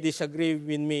you may disagree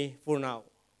with me for now.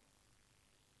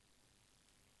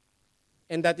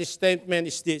 And that statement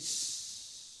is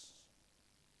this: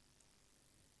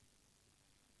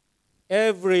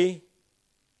 every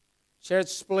church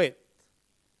split,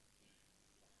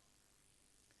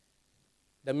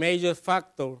 the major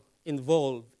factor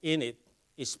involved in it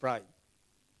is pride.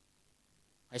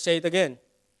 I say it again.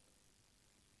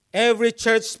 Every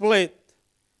church split,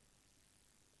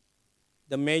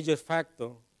 the major factor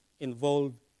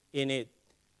involved in it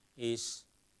is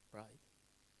pride.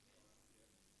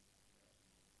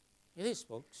 It is,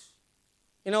 folks.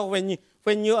 You know,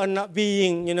 when you are not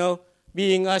being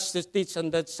asked to teach on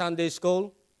that Sunday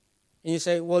school, and you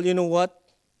say, well, you know what?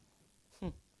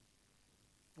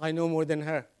 I know more than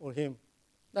her or him.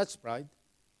 That's pride.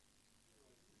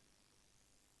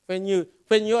 When you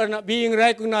are not being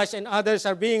recognized and others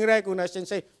are being recognized and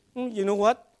say, you know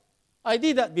what? I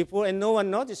did that before and no one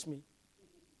noticed me.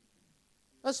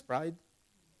 That's pride.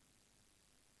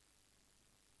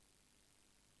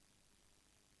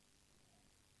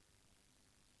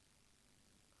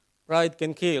 Pride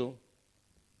can kill.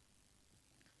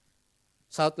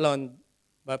 Southland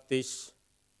Baptist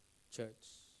Church.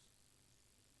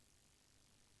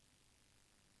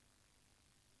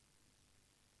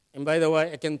 And by the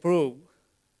way, I can prove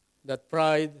that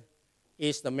pride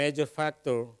is the major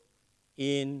factor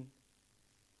in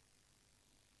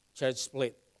church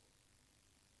split.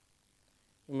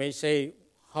 You may say,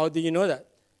 how do you know that?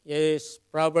 Yes,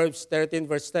 Proverbs 13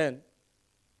 verse 10.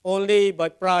 Only by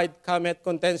pride cometh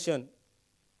contention.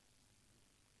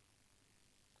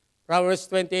 Proverbs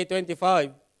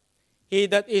 28:25. He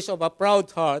that is of a proud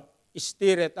heart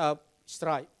stirreth up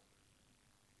strife.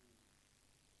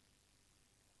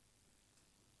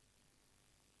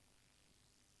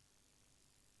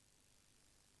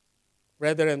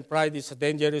 Brethren, pride is a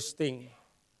dangerous thing.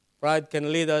 Pride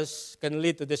can lead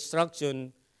to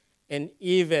destruction and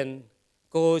even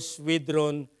cause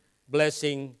withdrawn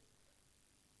blessing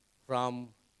from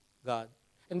God.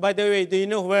 And by the way, do you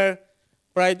know where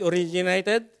pride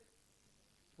originated?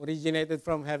 Originated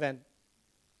from heaven.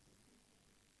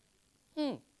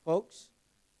 Folks,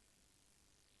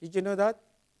 did you know that?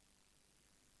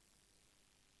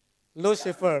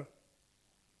 Lucifer,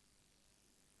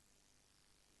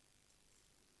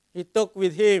 he took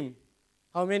with him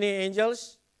how many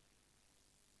angels?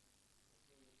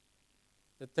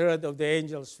 The third of the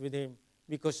angels with him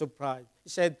because of pride. He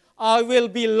said, I will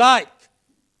be like.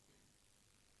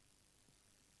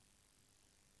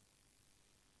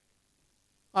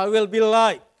 I will be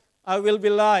like. I will be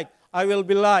like. I will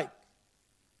be like.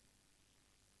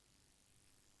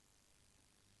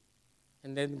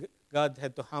 And then God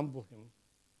had to humble him.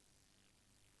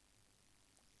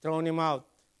 Thrown him out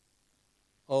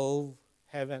of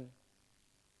heaven.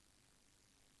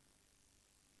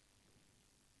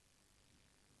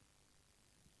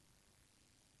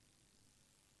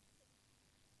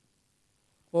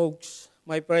 Folks,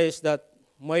 my prayer is that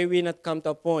may we not come to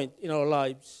a point in our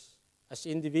lives as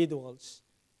individuals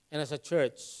and as a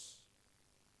church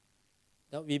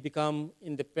that we become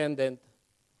independent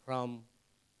from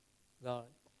God.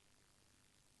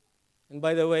 And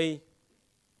by the way,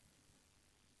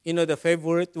 you know the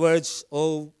favorite words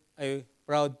of a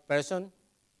proud person?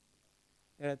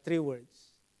 There are 3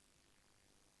 words.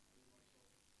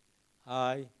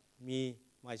 I, me,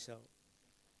 myself.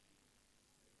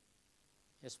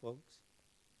 Yes, folks.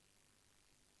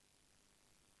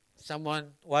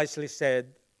 Someone wisely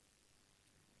said,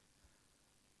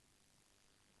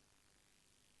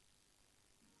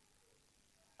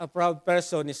 a proud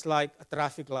person is like a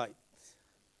traffic light.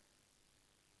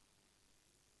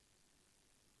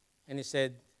 And he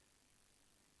said,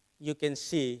 you can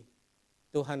see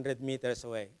 200 meters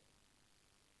away.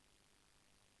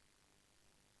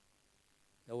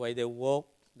 The way they walk,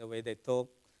 the way they talk,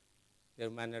 their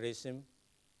mannerism,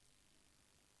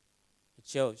 it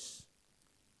shows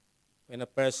when a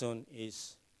person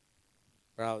is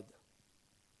proud.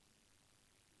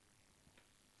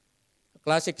 A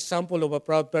classic example of a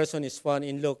proud person is found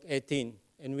in Luke 18,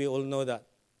 and we all know that.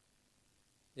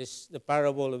 This is the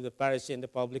parable of the Pharisee and the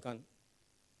publican.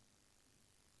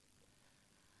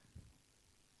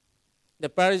 The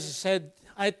Pharisee said,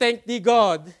 I thank thee,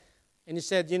 God. And he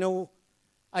said,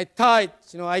 I tithe,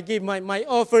 I give my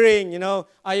offering,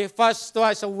 I fast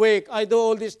twice a week, I do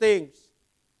all these things.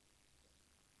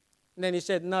 And then he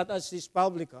said, not as this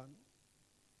publican.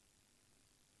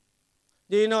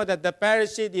 Do you know that the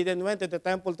Pharisee didn't went to the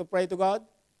temple to pray to God?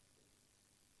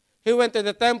 He went to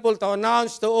the temple to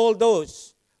announce to all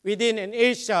those within an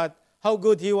earshot how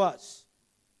good he was.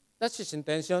 That's his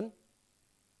intention.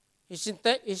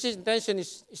 His intention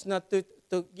is not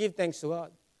to give thanks to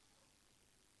God,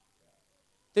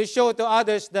 to show to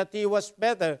others that he was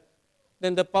better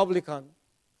than the publican.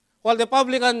 While the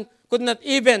publican could not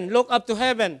even look up to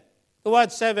heaven,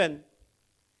 towards heaven.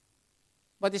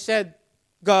 But he said,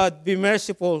 God, be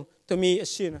merciful to me, a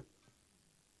sinner.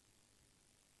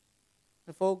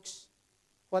 And folks,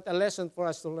 what a lesson for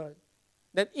us to learn.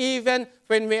 That even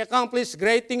when we accomplish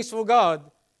great things for God,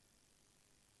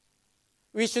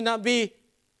 we should not be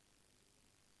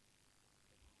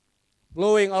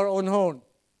blowing our own horn.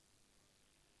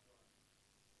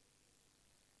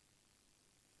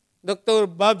 Dr.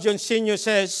 Bob Jones Sr.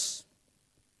 says,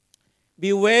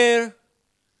 beware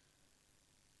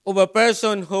of a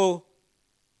person who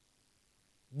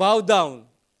bow down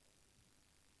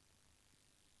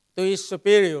to his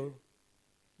superior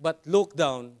but look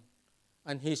down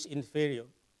on his inferior.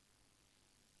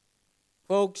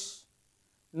 Folks,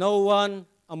 no one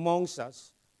amongst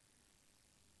us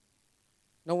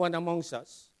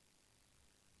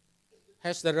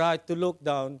has the right to look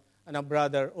down on a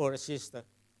brother or a sister.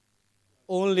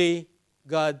 Only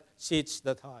God sits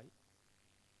that high.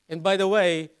 And by the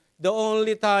way, the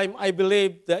only time I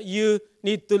believe that you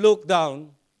need to look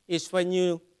down is when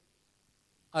you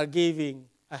are giving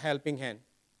a helping hand.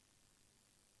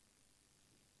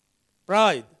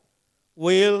 Pride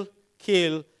will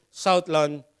kill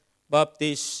Southland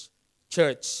Baptist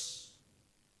Church.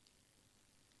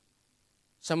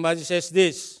 Somebody says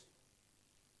this,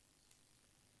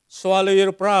 swallow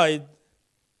your pride,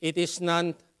 it is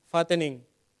non-fattening.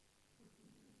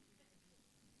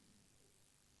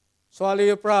 Swallow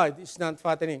your pride, it's not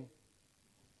fattening.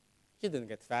 You don't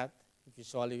get fat if you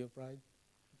swallow your pride.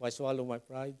 If I swallow my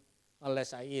pride,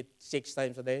 unless I eat 6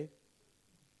 times a day.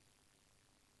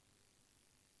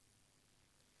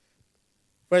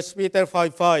 1 Peter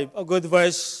 5:5, a good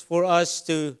verse for us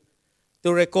to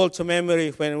recall to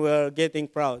memory when we are getting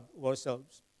proud of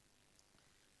ourselves.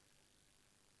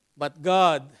 But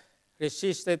God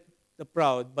resisted the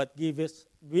proud, but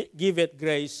giveth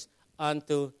grace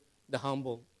unto the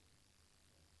humble.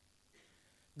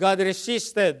 God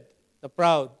resisted the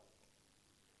proud,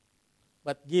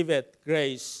 but giveth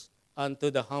grace unto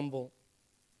the humble.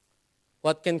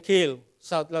 What can kill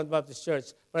Southland Baptist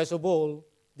Church? First of all,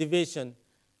 division.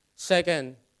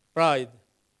 Second, pride.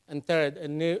 And third,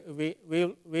 and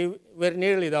we're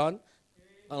nearly done.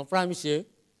 I promise you.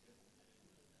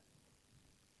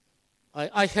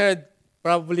 I heard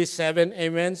probably 7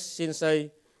 amens since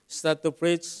I started to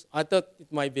preach. I thought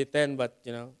it might be 10, but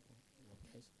you know.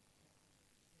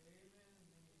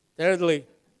 Thirdly,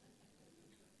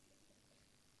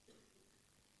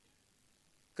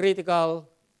 critical,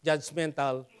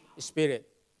 judgmental spirit.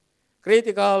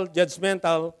 Critical,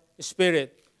 judgmental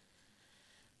spirit.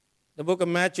 The book of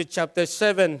Matthew chapter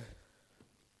 7.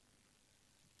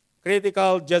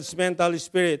 Critical, judgmental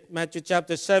spirit. Matthew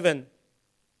chapter 7.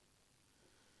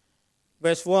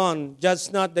 Verse 1.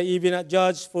 Judge not that ye be not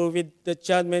judged, for with the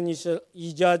judgment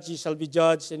ye judge, ye shall be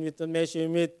judged, and with the measure you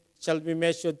meet shall be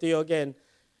measured to you again.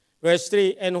 Verse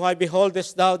 3, and why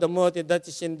beholdest thou the mote that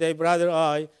is in thy brother's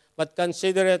eye, but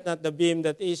considereth not the beam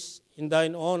that is in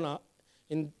thine own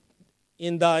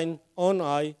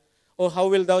eye? Or how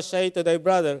wilt thou say to thy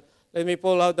brother, let me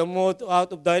pull out the mote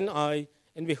out of thine eye,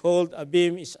 and behold, a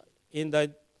beam is in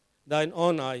thine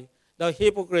own eye? Thou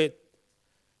hypocrite,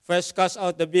 first cast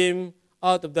out the beam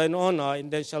out of thine own eye, and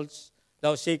then shalt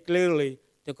thou see clearly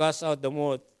to cast out the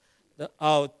mote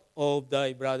out of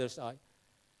thy brother's eye.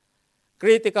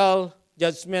 Critical,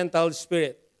 judgmental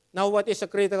spirit. Now, what is a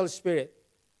critical spirit?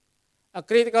 A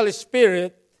critical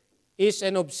spirit is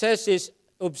an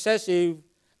obsessive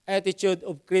attitude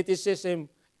of criticism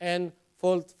and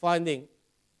fault-finding.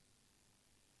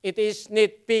 It is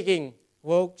nitpicking,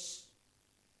 folks.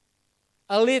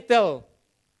 A little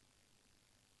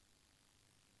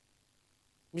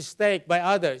mistake by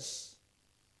others,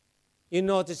 you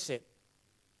notice it.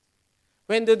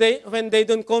 When they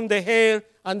don't comb the hair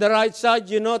on the right side,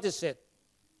 you notice it.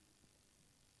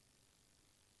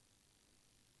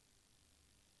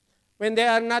 When they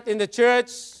are not in the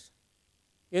church,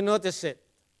 you notice it.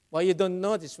 Why you don't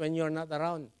notice when you're not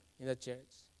around in the church?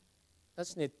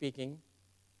 That's nitpicking.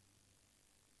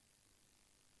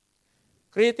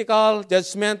 Critical,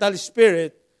 judgmental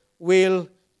spirit will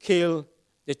kill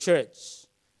the church.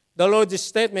 The Lord's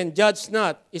statement, judge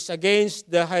not, is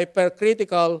against the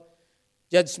hypercritical,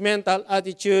 judgmental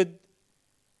attitude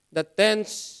that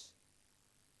tends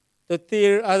to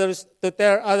tear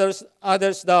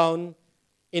others down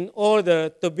in order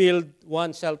to build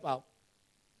oneself up.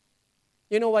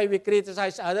 You know why we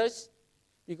criticize others?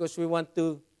 Because we want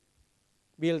to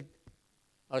build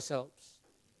ourselves.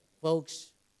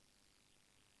 Folks,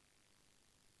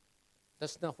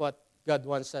 that's not what God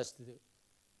wants us to do.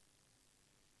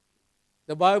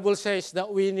 The Bible says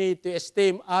that we need to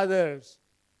esteem others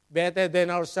better than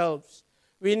ourselves.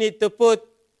 We need to put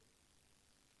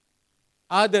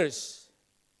others'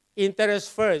 interests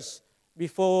first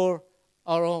before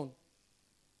our own.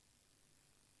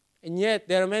 And yet,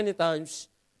 there are many times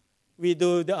we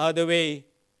do the other way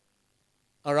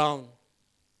around.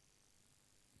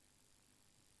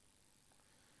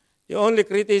 The only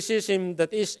criticism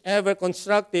that is ever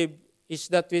constructive is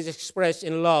that which is expressed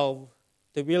in love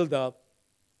to build up,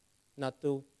 not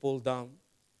to pull down.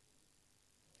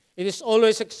 It is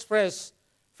always expressed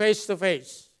face to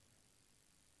face,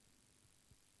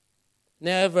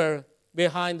 never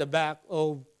behind the back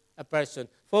of a person.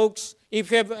 Folks,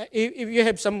 if you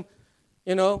have some,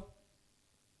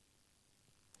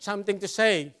 something to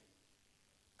say,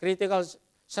 critical,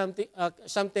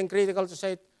 something critical to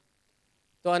say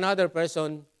to another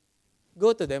person,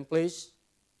 go to them, please.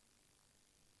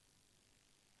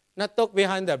 Not talk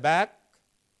behind their back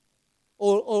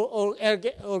or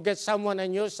get someone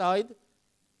on your side.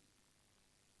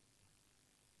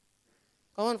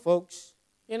 Come on, folks.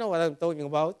 You know what I'm talking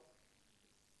about.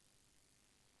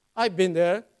 I've been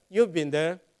there. You've been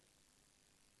there.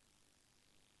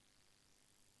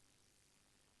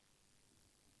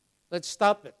 Let's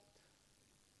stop it.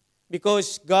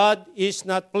 Because God is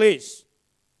not pleased.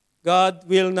 God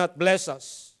will not bless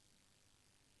us.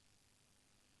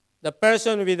 The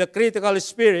person with a critical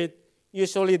spirit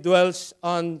usually dwells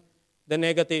on the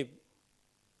negative.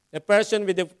 The person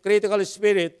with a critical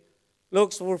spirit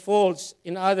looks for faults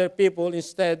in other people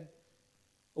instead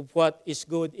of what is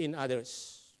good in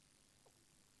others.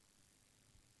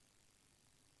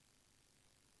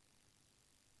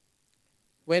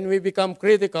 When we become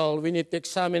critical, we need to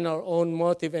examine our own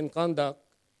motive and conduct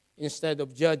instead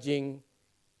of judging,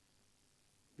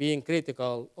 being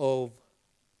critical of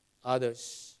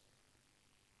others.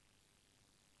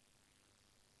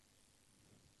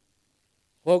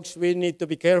 Folks, we need to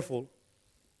be careful.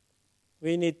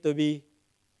 We need to be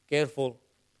careful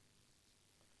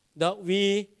that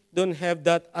we don't have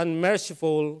that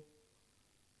unmerciful,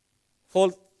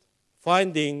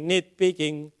 fault-finding,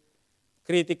 nitpicking,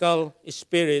 critical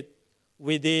spirit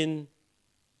within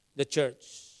the church.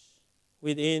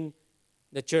 Within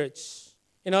the church.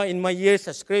 In my years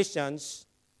as Christians,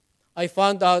 I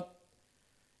found out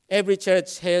every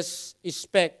church has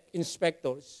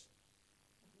inspectors.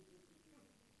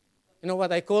 You know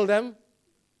what I call them?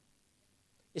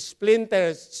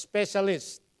 Splinters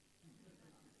specialists.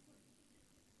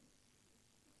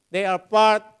 They are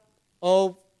part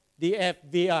of the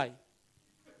FBI.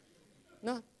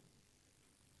 No.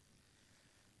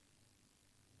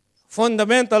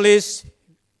 Fundamentalist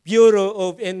Bureau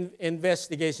of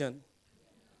Investigation.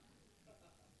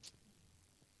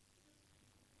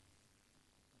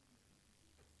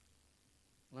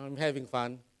 I'm having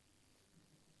fun.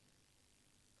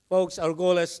 Folks, our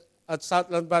goal at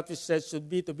Southland Baptist Church should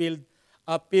be to build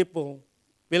up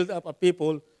a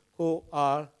people who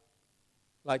are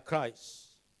like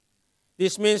Christ.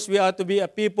 This means we are to be a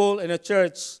people in a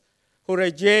church who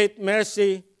radiate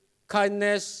mercy,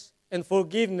 kindness, and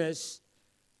forgiveness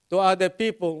to other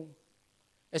people,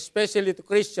 especially to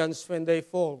Christians when they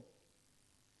fall.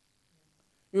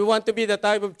 We want to be the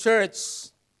type of church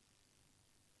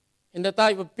and the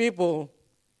type of people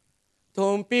to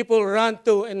whom people run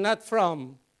to and not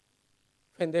from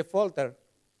when they falter.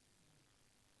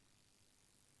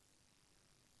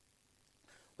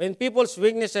 When people's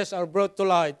weaknesses are brought to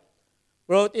light,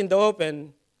 brought in the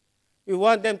open, we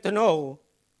want them to know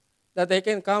that they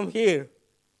can come here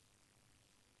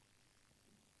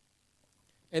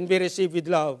and be received with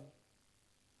love.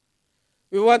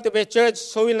 We want to be a church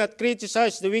who will not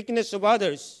criticize the weakness of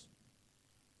others.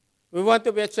 We want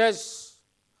to be a church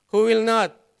who will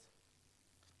not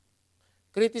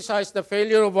criticize the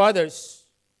failure of others.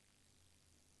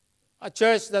 A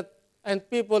church and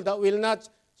people that will not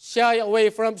shy away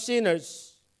from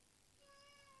sinners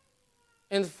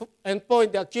and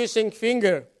point the accusing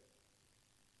finger.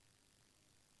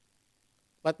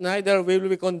 But neither will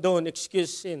we condone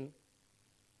excuse sin.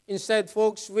 Instead,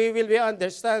 folks, we will be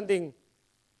understanding,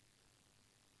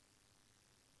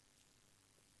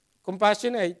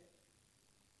 compassionate,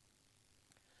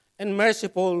 and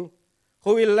merciful,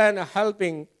 who will lend a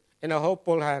helping and a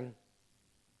hopeful hand.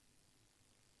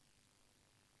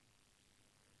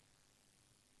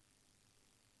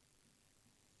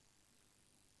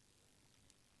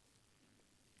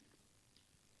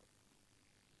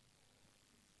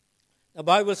 The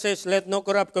Bible says, let no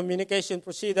corrupt communication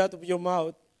proceed out of your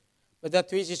mouth, but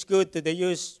that which is good to the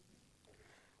use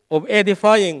of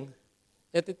edifying,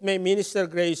 that it may minister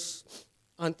grace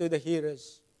unto the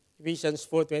hearers. Ephesians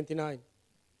 4:29.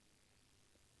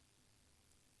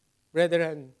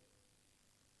 Brethren,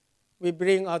 we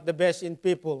bring out the best in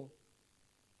people,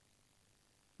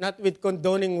 not with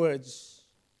condoning words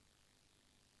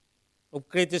of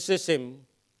criticism,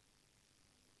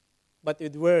 but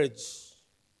with words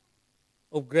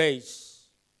of grace,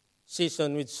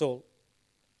 seasoned with salt.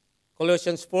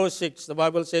 Colossians 4:6, the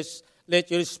Bible says,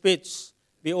 let your speech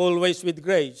be always with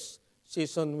grace,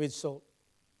 seasoned with salt.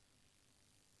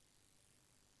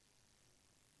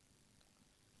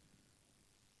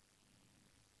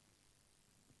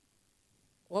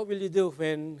 What will you do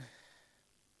when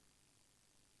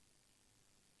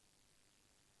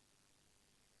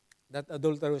that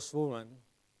adulterous woman,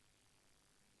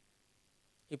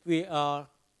 if we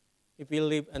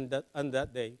live on that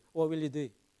day, what will you do?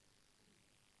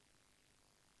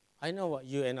 I know what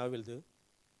you and I will do.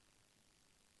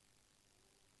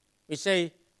 We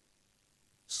say,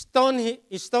 stone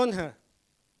her,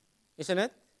 isn't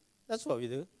it? That's what we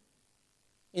do.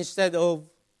 Instead of,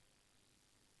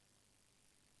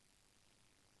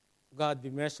 God be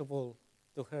merciful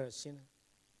to her, sinner.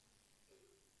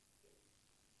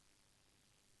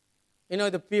 You know,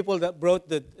 the people that brought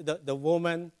the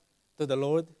woman to the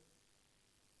Lord,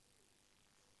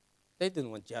 they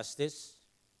didn't want justice.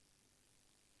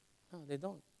 No, they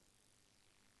don't.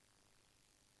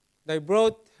 They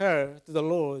brought her to the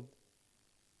Lord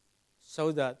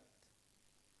so that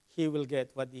he will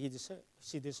get what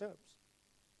she deserves.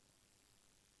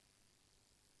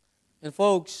 And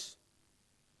folks,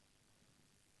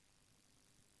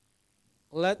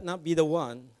 let not be the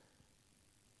one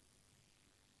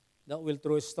that will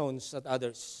throw stones at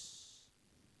others.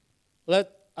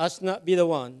 Let us not be the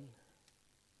one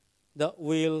that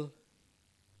will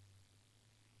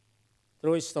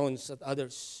throw stones at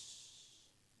others.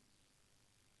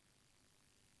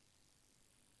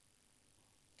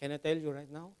 Can I tell you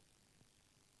right now?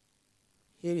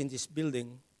 Here in this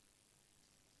building,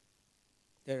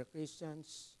 there are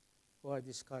Christians who are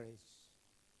discouraged.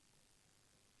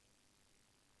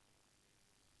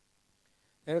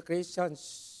 There are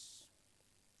Christians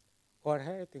who are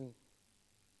hurting.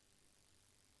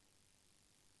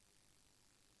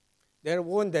 They are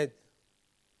wounded.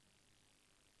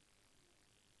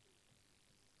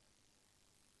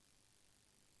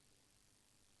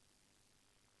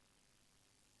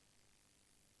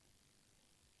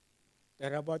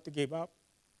 They're about to give up.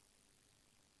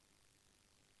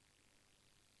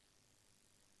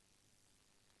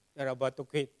 They're about to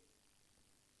quit.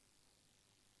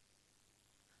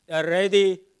 They are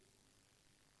ready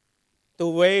to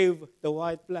wave the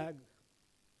white flag.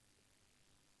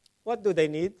 What do they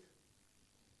need?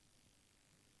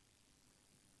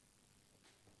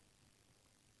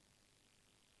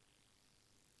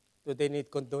 Do they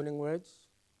need condoning words?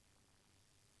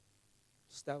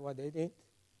 Is that what they need?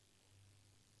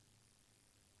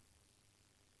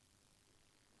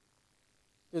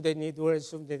 Do they need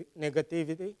words of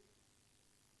negativity?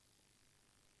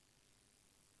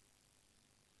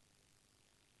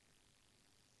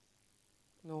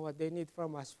 No, what they need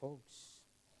from us, folks,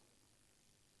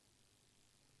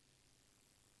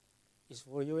 is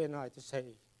for you and I to say,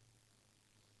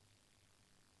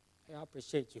 I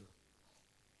appreciate you.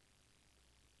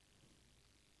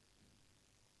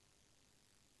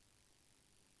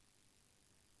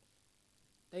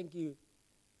 Thank you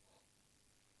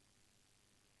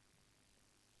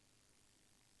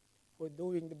for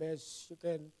doing the best you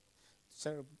can to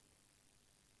serve.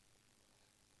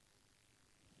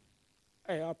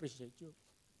 I appreciate you.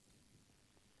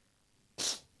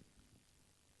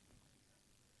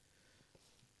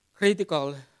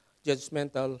 Critical,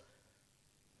 judgmental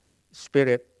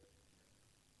spirit.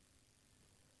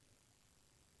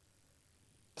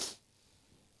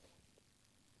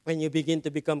 When you begin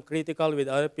to become critical with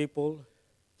other people,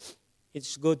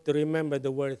 it's good to remember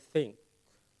the word think.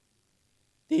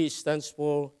 T stands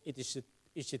for, is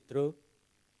it true?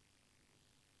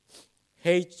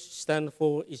 H stands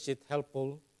for, is it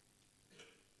helpful?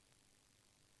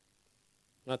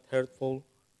 Not hurtful.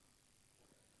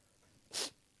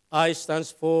 I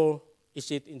stands for, is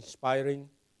it inspiring?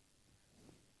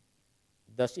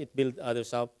 Does it build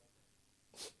others up?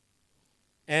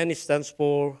 N stands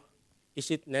for, is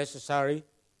it necessary?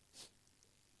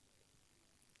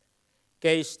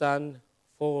 K stands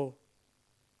for,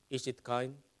 is it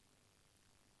kind?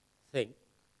 Think.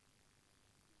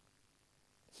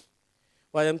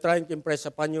 What I'm trying to impress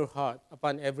upon your heart,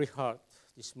 upon every heart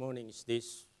this morning is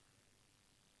this.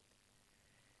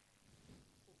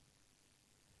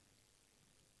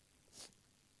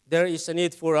 there is a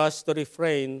need for us to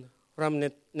refrain from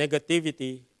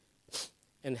negativity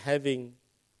and having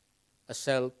a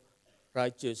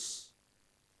self-righteous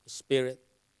spirit.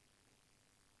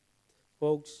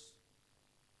 Folks,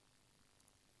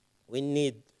 we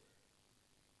need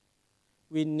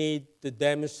to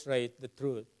demonstrate the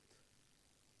truth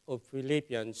of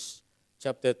Philippians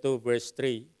chapter 2, verse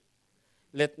 3.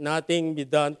 Let nothing be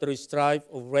done through strife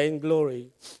or vain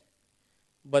glory,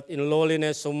 but in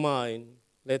lowliness of mind,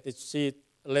 let each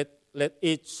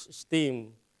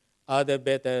esteem other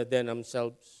better than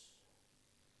themselves.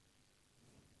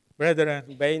 Brethren,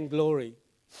 vain glory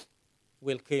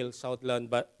will kill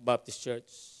Southland Baptist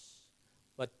Church,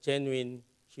 but genuine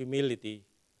humility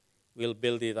will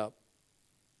build it up.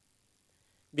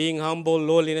 Being humble,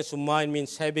 lowliness of mind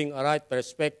means having a right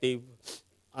perspective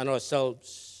on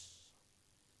ourselves.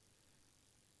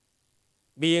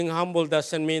 Being humble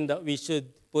doesn't mean that we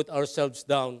should put ourselves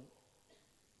down.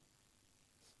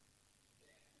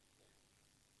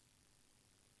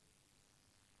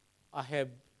 I have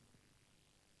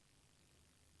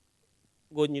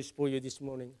good news for you this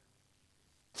morning,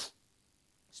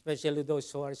 especially those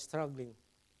who are struggling.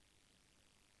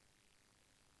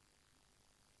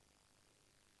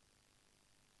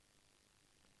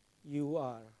 You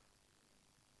are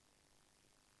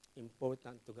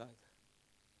important to God.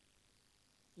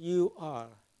 You are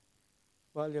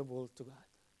valuable to God.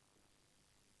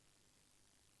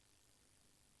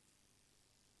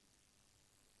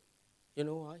 You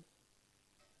know why?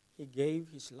 He gave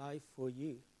His life for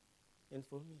you and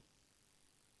for me.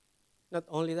 Not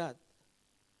only that,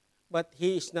 but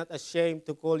He is not ashamed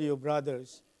to call you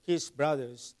brothers, His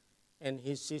brothers and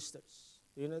His sisters.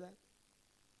 Do you know that?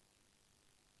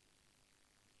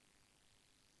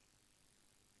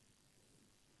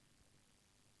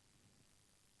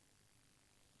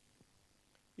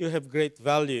 You have great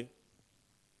value.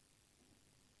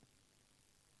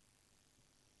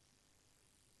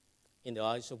 In the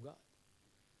eyes of God.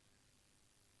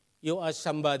 You are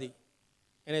somebody.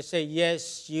 And I say,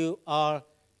 yes, you are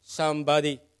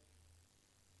somebody.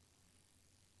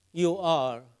 You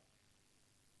are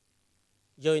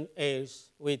joint heirs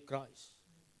with Christ.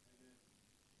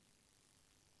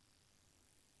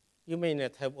 You may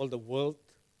not have all the wealth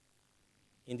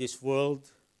in this world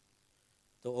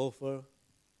to offer,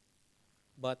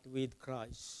 but with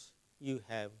Christ, you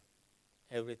have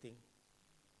everything.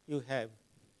 You have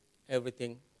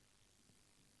everything.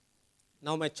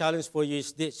 Now my challenge for you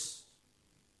is this.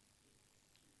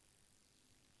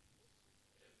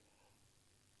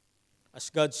 As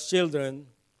God's children,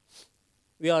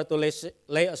 we are to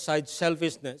lay aside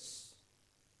selfishness,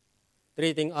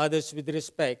 treating others with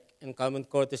respect and common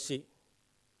courtesy.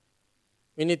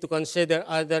 We need to consider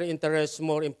other interests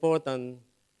more important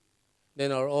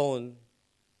than our own,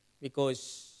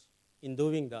 because in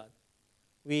doing that,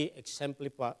 we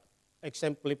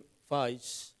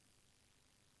exemplifies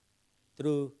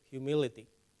through humility.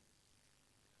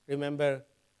 Remember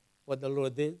what the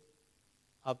Lord did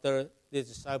after the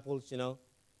disciples,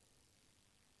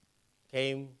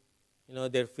 came,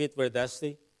 their feet were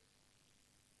dusty.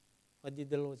 What did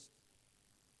the Lord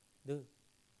do?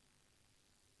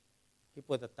 He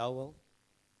put a towel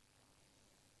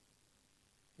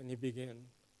and He began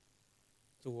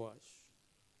to wash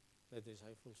the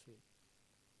disciples' feet.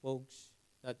 Folks,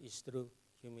 that is true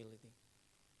humility.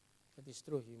 That is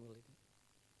true humility.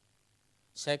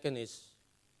 Second is,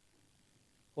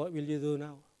 what will you do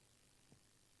now?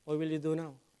 What will you do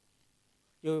now?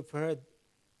 You have heard.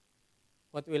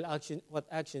 What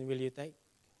action will you take?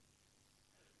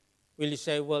 Will you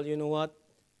say, well, you know what?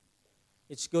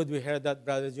 It's good we heard that,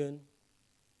 Brother June.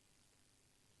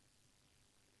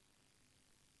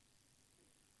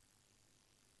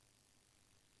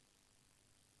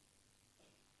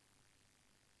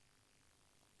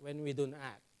 When we don't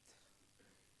act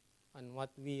on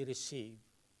what we receive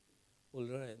or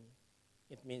learn,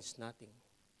 it means nothing.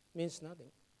 It means nothing.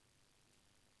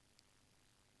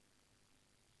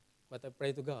 But I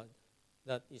pray to God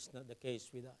that is not the case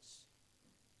with us.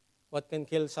 What can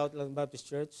kill Southland Baptist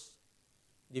Church?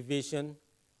 Division,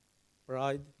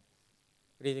 pride,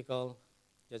 critical,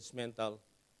 judgmental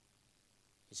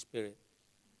spirit.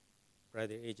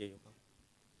 Brother AJ, you come.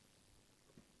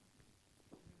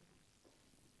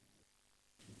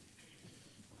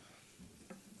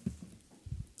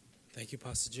 Thank you,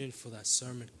 Pastor June, for that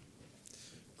sermon.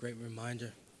 Great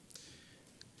reminder.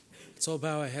 Let's all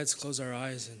bow our heads, close our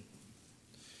eyes, and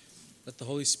let the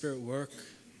Holy Spirit work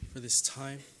for this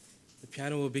time. The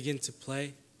piano will begin to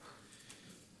play.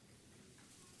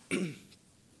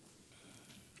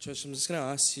 Church, I'm just going to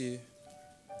ask you,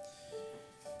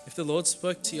 if the Lord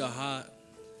spoke to your heart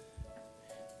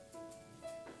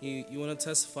you want to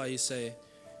testify, you say,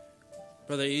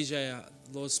 Brother EJ,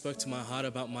 the Lord spoke to my heart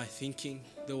about my thinking,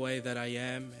 the way that I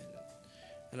am.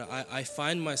 And I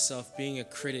find myself being a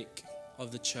critic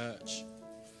of the church.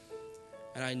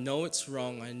 And I know it's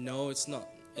wrong. I know it's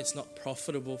not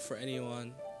profitable for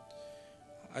anyone.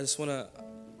 I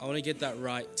want to get that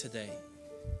right today.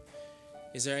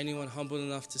 Is there anyone humble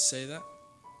enough to say that?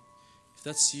 If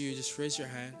that's you, just raise your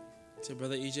hand. Say,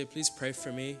 Brother EJ, please pray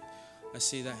for me. I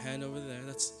see that hand over there.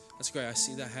 That's great. I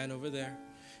see that hand over there.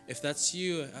 If that's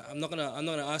you, I'm not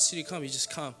gonna ask you to come. You just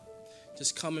come.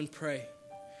 Just come and pray.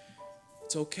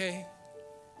 It's okay.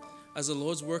 As the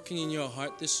Lord's working in your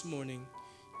heart this morning,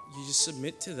 you just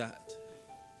submit to that.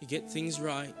 You get things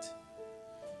right.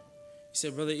 You say,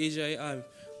 Brother EJ,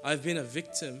 I've been a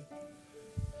victim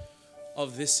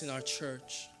of this in our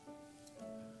church,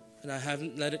 and I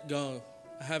haven't let it go.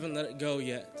 I haven't let it go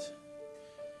yet.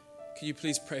 Could you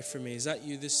please pray for me? Is that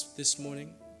you this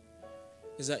morning?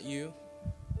 Is that you?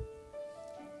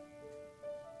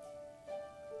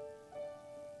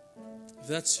 If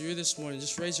that's you this morning,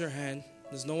 just raise your hand.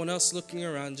 There's no one else looking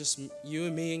around, just you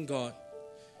and me and God.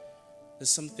 There's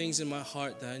some things in my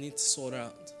heart that I need to sort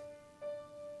out.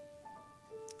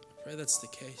 I pray that's the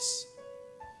case.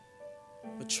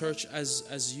 But church,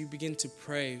 as you begin to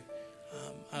pray,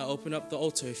 I open up the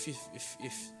altar.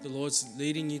 If the Lord's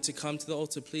leading you to come to the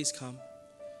altar, please come.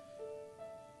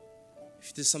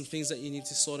 If there's some things that you need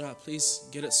to sort out, please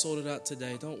get it sorted out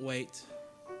today. Don't wait.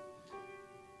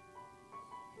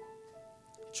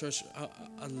 Church,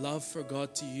 I love for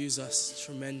God to use us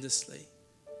tremendously.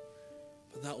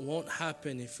 But that won't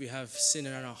happen if we have sin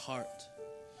in our heart.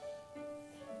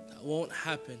 That won't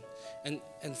happen.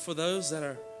 And for those that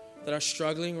are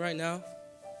struggling right now,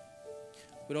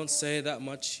 we don't say that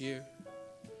much here,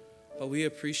 but we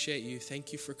appreciate you.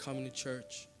 Thank you for coming to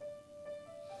church.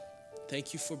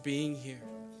 Thank you for being here,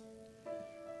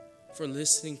 for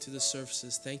listening to the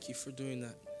services. Thank you for doing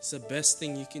that. It's the best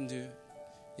thing you can do,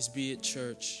 is be at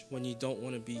church when you don't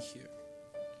want to be here.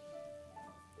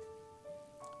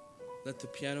 Let the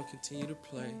piano continue to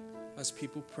play as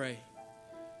people pray.